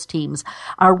sports teams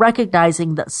are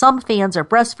recognizing that some fans are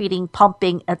breastfeeding,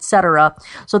 pumping, etc.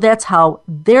 So that's how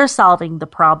they're solving the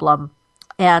problem.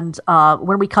 And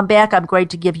when we come back, I'm going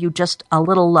to give you just a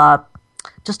little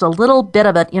bit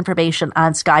of information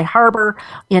on Sky Harbor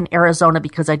in Arizona,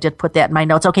 because I did put that in my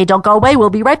notes. Okay, don't go away.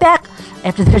 We'll be right back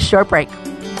after this short break.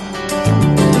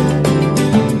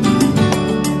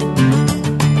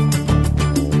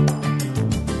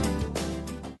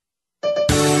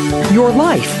 Your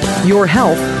life, your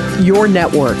health, your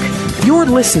network. You're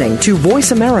listening to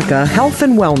Voice America Health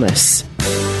and Wellness.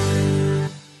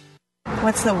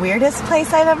 What's the weirdest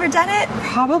place I've ever done it?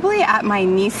 Probably at my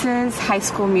niece's high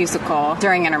school musical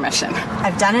during intermission.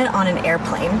 I've done it on an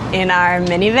airplane. In our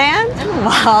minivan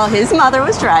while his mother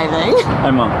was driving.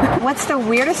 Hi, Mom. What's the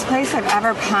weirdest place I've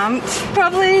ever pumped?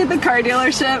 Probably the car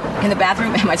dealership. In the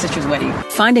bathroom at my sister's wedding.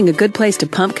 Finding a good place to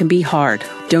pump can be hard.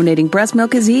 Donating breast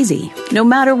milk is easy. No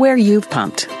matter where you've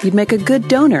pumped, you'd make a good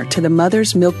donor to the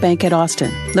Mother's Milk Bank at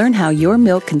Austin. Learn how your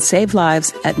milk can save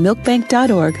lives at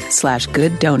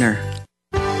milkbank.org/gooddonor.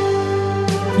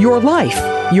 Your life,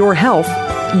 your health,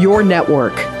 your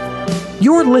network.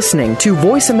 You're listening to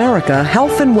Voice America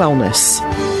Health and Wellness.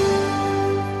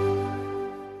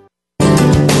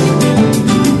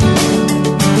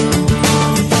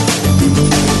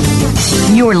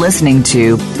 You're listening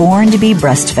to Born to be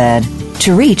Breastfed.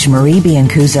 To reach Marie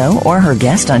Biancuzzo or her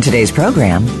guest on today's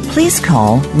program, please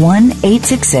call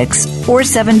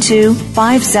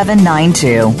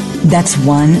 1-866-472-5792. That's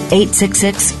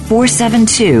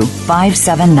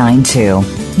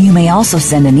 1-866-472-5792. You may also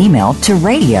send an email to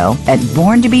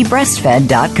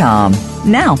radio@borntobebreastfed.com.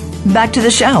 Now, back to the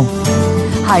show.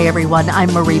 Hi, everyone.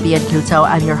 I'm Marie Biancuzzo.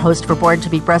 I'm your host for Born to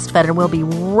be Breastfed, and we'll be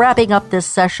wrapping up this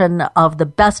session of the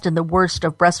best and the worst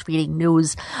of breastfeeding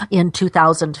news in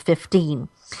 2015.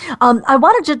 I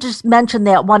wanted to just mention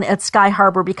that one at Sky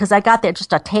Harbor because I got that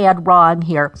just a tad wrong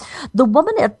here. The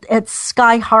woman at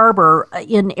Sky Harbor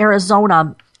in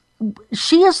Arizona,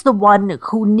 she is the one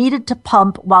who needed to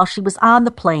pump while she was on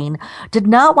the plane, did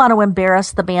not want to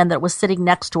embarrass the man that was sitting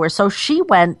next to her. So she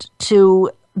went to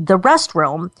the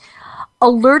restroom,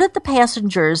 alerted the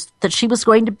passengers that she was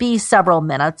going to be several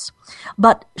minutes,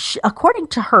 but according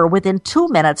to her, within 2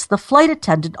 minutes, the flight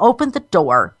attendant opened the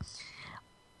door.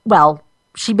 Well,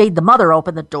 she made the mother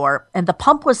open the door, and the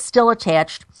pump was still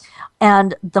attached,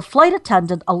 and the flight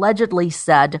attendant allegedly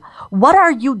said, "What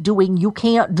are you doing? You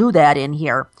can't do that in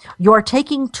here. You're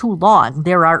taking too long.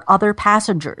 There are other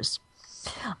passengers."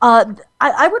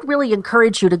 I would really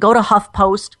encourage you to go to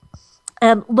HuffPost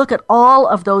and look at all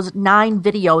of those 9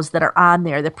 videos that are on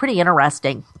there. They're pretty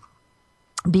interesting.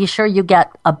 Be sure you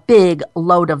get a big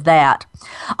load of that.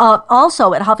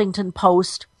 Also at Huffington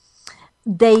Post,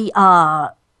 they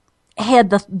had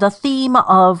the theme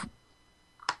of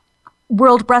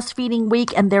World Breastfeeding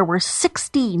Week, and there were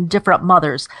 16 different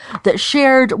mothers that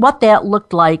shared what that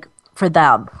looked like for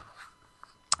them.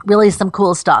 Really some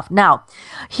cool stuff. Now,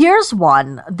 here's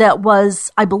one that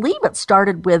was, I believe it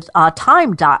started with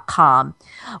Time.com,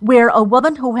 where a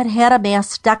woman who had had a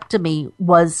mastectomy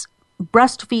was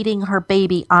breastfeeding her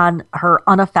baby on her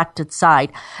unaffected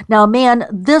side. Now, man,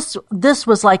 this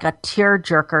was like a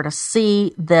tearjerker to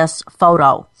see this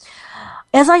photo.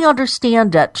 As I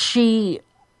understand it, she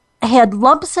had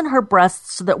lumps in her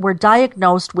breasts that were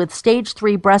diagnosed with stage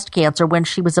 3 breast cancer when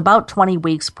she was about 20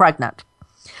 weeks pregnant.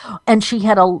 And she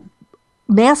had a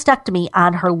mastectomy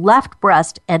on her left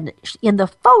breast, and in the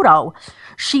photo,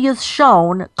 she is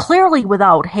shown clearly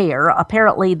without hair,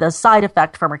 apparently the side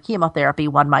effect from her chemotherapy,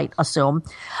 one might assume,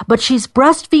 but she's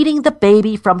breastfeeding the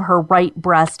baby from her right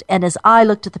breast, and as I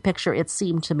looked at the picture, it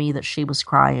seemed to me that she was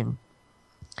crying.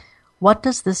 What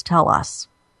does this tell us?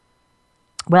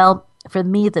 Well, for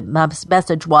me, the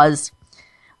message was,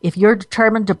 if you're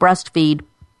determined to breastfeed,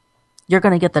 you're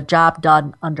going to get the job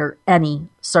done under any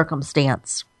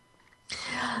circumstance.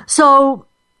 So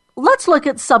let's look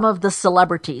at some of the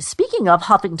celebrities. Speaking of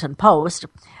Huffington Post,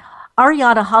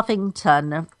 Arianna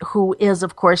Huffington, who is,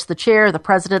 of course, the chair, the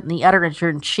president, and the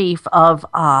editor-in-chief of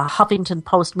Huffington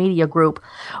Post Media Group,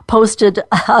 posted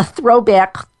a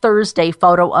throwback Thursday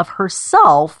photo of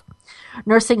herself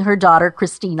nursing her daughter,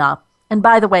 Christina. And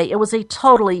by the way, it was a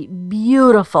totally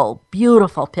beautiful,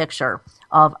 beautiful picture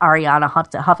of Arianna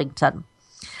Huffington.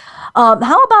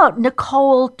 How about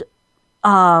Nicole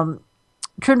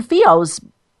Trinfio's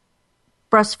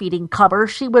breastfeeding cover?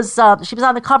 She was on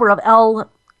the cover of Elle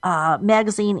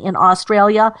magazine in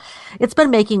Australia. It's been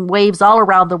making waves all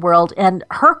around the world, and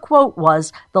her quote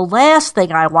was, "The last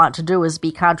thing I want to do is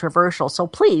be controversial, so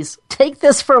please take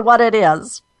this for what it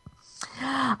is."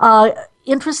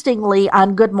 Interestingly,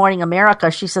 on Good Morning America,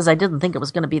 she says, "I didn't think it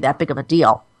was going to be that big of a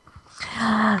deal."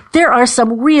 There are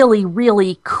some really,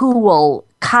 really cool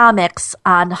comics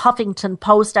on Huffington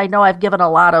Post. I know I've given a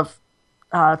lot of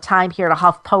time here to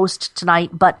HuffPost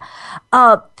tonight, but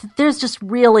there's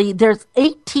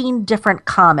 18 different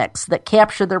comics that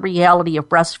capture the reality of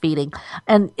breastfeeding,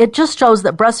 and it just shows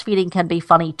that breastfeeding can be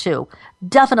funny too.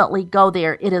 Definitely go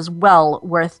there. It is well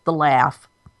worth the laugh.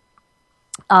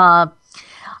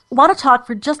 I want to talk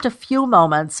for just a few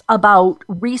moments about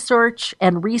research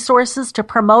and resources to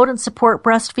promote and support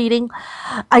breastfeeding.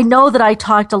 I know that I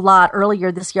talked a lot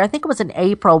earlier this year, I think it was in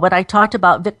April, when I talked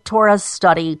about Victoria's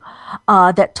study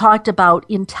that talked about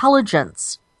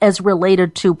intelligence as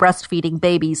related to breastfeeding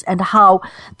babies and how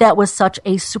that was such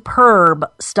a superb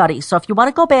study. So if you want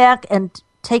to go back and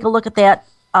take a look at that,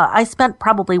 I spent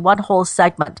probably one whole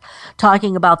segment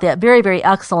talking about that very, very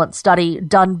excellent study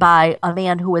done by a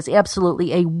man who is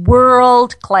absolutely a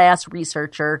world-class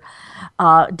researcher,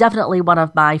 definitely one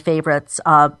of my favorites,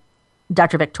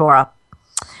 Dr. Victoria.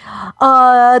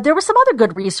 There was some other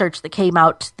good research that came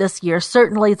out this year.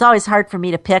 Certainly, it's always hard for me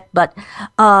to pick, but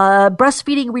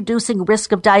breastfeeding reducing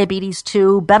risk of diabetes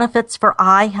 2, benefits for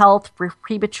eye health for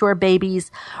premature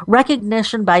babies,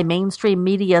 recognition by mainstream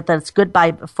media that it's good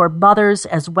for mothers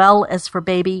as well as for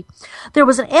baby. There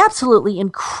was an absolutely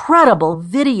incredible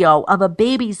video of a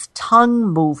baby's tongue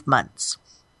movements.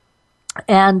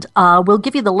 And we'll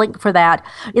give you the link for that.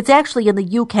 It's actually in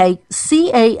the UK,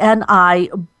 CANI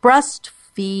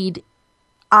Breastfeed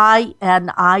a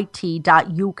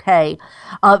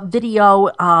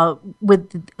video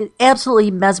with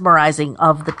absolutely mesmerizing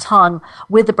of the tongue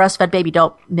with the breastfed baby.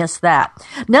 Don't miss that.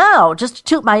 Now, just to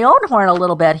toot my own horn a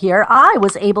little bit here, I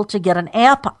was able to get an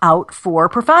app out for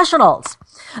professionals.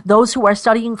 Those who are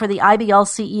studying for the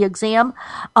IBLCE exam.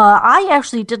 I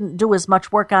actually didn't do as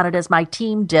much work on it as my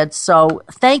team did, so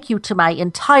thank you to my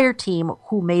entire team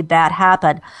who made that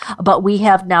happen. But we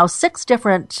have now 6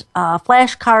 different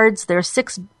flashcards. There's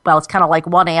 6, well, it's kind of like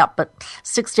one app, but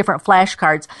 6 different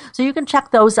flashcards. So you can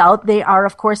check those out. They are,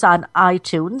 of course, on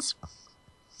iTunes.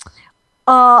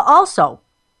 Also,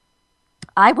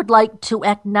 I would like to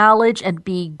acknowledge and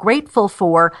be grateful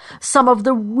for some of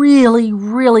the really,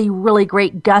 really, really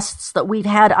great guests that we've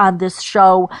had on this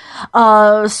show.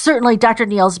 Certainly Dr.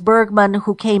 Niels Bergman,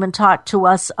 who came and talked to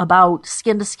us about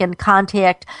skin-to-skin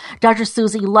contact, Dr.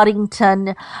 Susie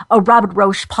Luddington, Robert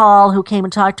Roche-Paul, who came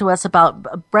and talked to us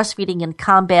about breastfeeding in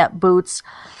combat boots,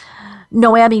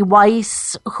 Noemi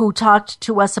Weiss, who talked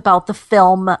to us about the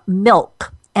film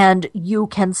Milk. And you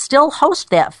can still host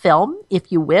that film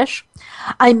if you wish.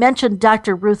 I mentioned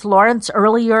Dr. Ruth Lawrence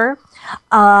earlier.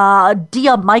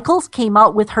 Dia Michaels came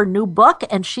out with her new book,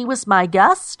 and she was my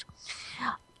guest.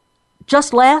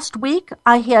 Just last week,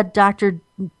 I had Dr.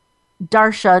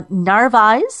 Darsha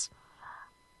Narvaez,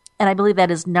 and I believe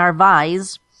that is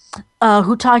Narvaez,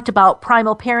 who talked about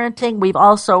primal parenting. We've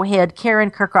also had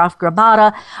Karen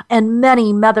Kirchhoff-Gramada and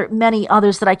many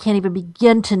others that I can't even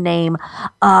begin to name,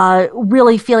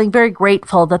 really feeling very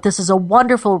grateful that this is a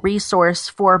wonderful resource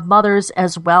for mothers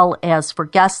as well as for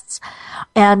guests.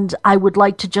 And I would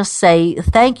like to just say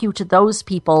thank you to those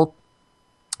people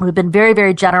who have been very,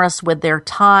 very generous with their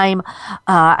time.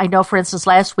 I know, for instance,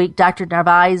 last week, Dr.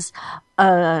 Narvaez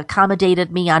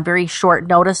accommodated me on very short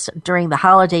notice during the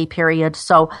holiday period.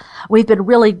 So we've been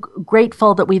really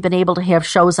grateful that we've been able to have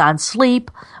shows on sleep,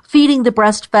 feeding the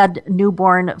breastfed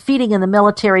newborn, feeding in the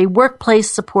military, workplace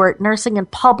support, nursing in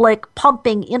public,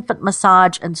 pumping, infant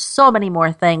massage, and so many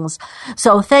more things.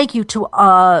 So thank you to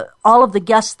all of the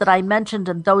guests that I mentioned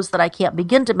and those that I can't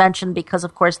begin to mention because,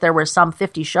 of course, there were some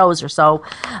 50 shows or so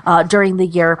during the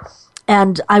year.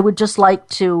 And I would just like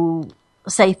to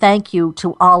say thank you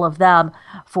to all of them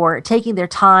for taking their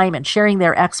time and sharing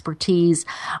their expertise,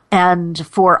 and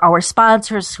for our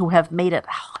sponsors who have made it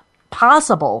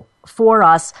possible for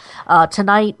us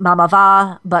tonight, Mama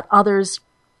Va, but others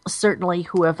certainly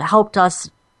who have helped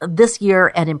us this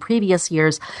year and in previous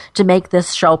years to make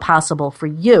this show possible for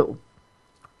you.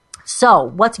 So,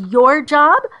 what's your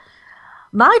job?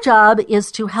 My job is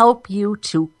to help you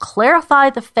to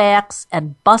clarify the facts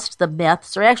and bust the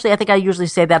myths. Or actually, I think I usually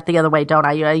say that the other way, don't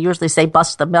I? I usually say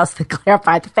bust the myths and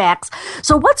clarify the facts.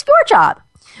 So what's your job?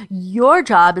 Your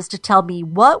job is to tell me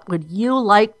what would you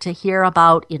like to hear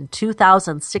about in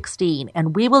 2016.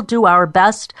 And we will do our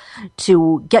best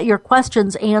to get your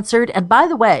questions answered. And by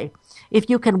the way, if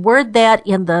you can word that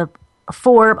in the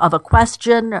form of a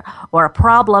question or a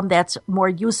problem, that's more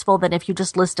useful than if you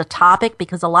just list a topic,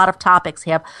 because a lot of topics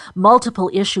have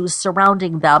multiple issues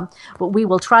surrounding them. But we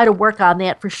will try to work on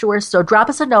that for sure. So drop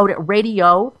us a note at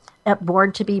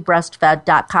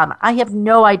radio@borntobebreastfed.com. I have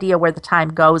no idea where the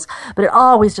time goes, but it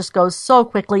always just goes so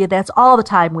quickly, and that's all the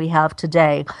time we have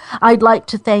today. I'd like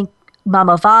to thank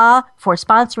Mama Va for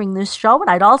sponsoring this show, and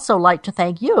I'd also like to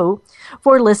thank you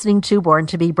for listening to Born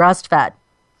to be Breastfed.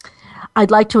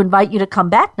 I'd like to invite you to come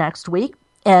back next week,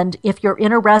 and if you're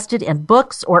interested in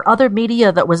books or other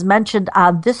media that was mentioned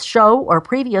on this show or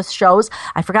previous shows,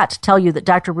 I forgot to tell you that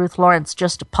Dr. Ruth Lawrence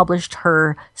just published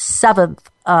her 7th,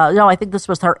 I think this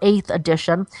was her 8th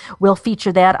edition. We'll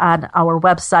feature that on our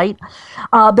website.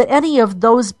 But any of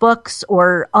those books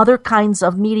or other kinds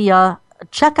of media,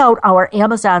 check out our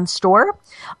Amazon store.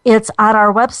 It's on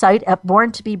our website at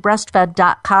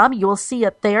borntobebreastfed.com. You'll see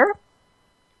it there.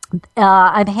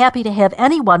 I'm happy to have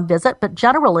anyone visit, but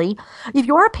generally, if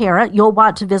you're a parent, you'll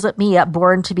want to visit me at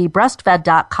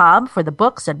borntobebreastfed.com for the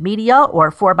books and media,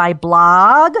 or for my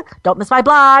blog. Don't miss my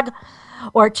blog.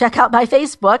 Or check out my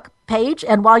Facebook page.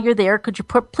 And while you're there, could you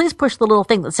please push the little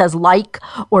thing that says like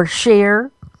or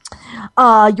share?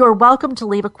 You're welcome to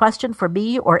leave a question for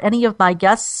me or any of my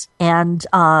guests, and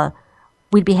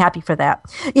we'd be happy for that.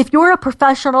 If you're a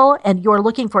professional and you're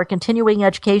looking for continuing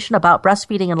education about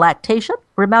breastfeeding and lactation,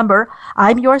 remember,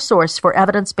 I'm your source for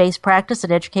evidence-based practice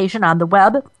and education on the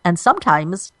web and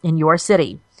sometimes in your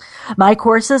city. My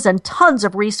courses and tons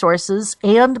of resources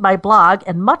and my blog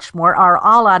and much more are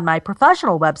all on my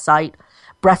professional website,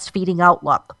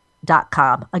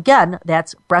 breastfeedingoutlook.com. Again,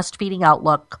 that's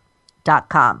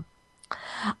breastfeedingoutlook.com.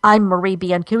 I'm Marie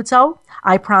Biancuzzo.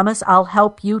 I promise I'll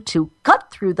help you to cut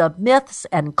through the myths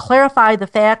and clarify the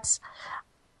facts.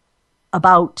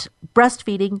 about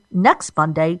breastfeeding next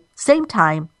Monday, same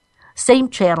time, same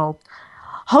channel,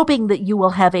 hoping that you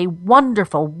will have a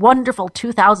wonderful, wonderful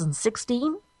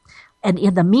 2016. And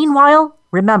in the meanwhile,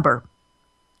 remember,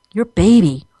 your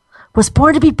baby was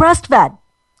born to be breastfed.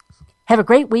 Have a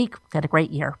great week and a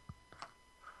great year.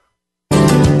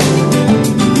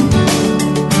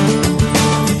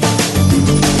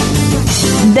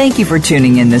 Thank you for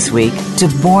tuning in this week to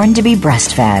Born to be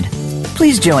Breastfed.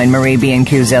 Please join Marie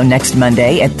Biancuzzo next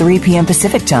Monday at 3 p.m.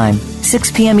 Pacific Time,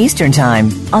 6 p.m. Eastern Time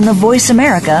on the Voice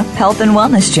America Health and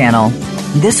Wellness Channel.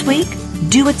 This week,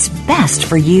 do what's best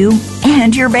for you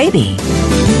and your baby.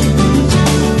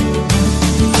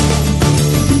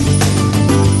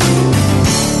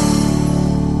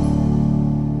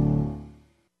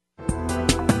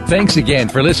 Thanks again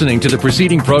for listening to the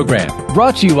preceding program,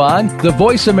 brought to you on the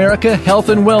Voice America Health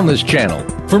and Wellness Channel.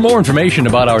 For more information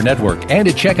about our network and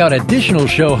to check out additional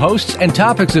show hosts and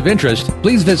topics of interest,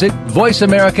 please visit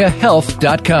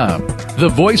voiceamericahealth.com. The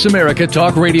Voice America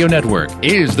Talk Radio Network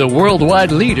is the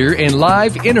worldwide leader in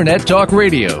live Internet talk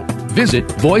radio. Visit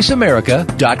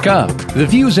voiceamerica.com. The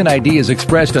views and ideas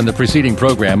expressed on the preceding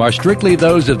program are strictly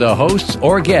those of the hosts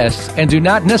or guests and do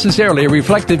not necessarily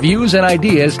reflect the views and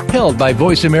ideas held by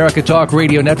Voice America Talk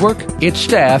Radio Network, its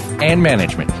staff, and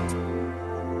management.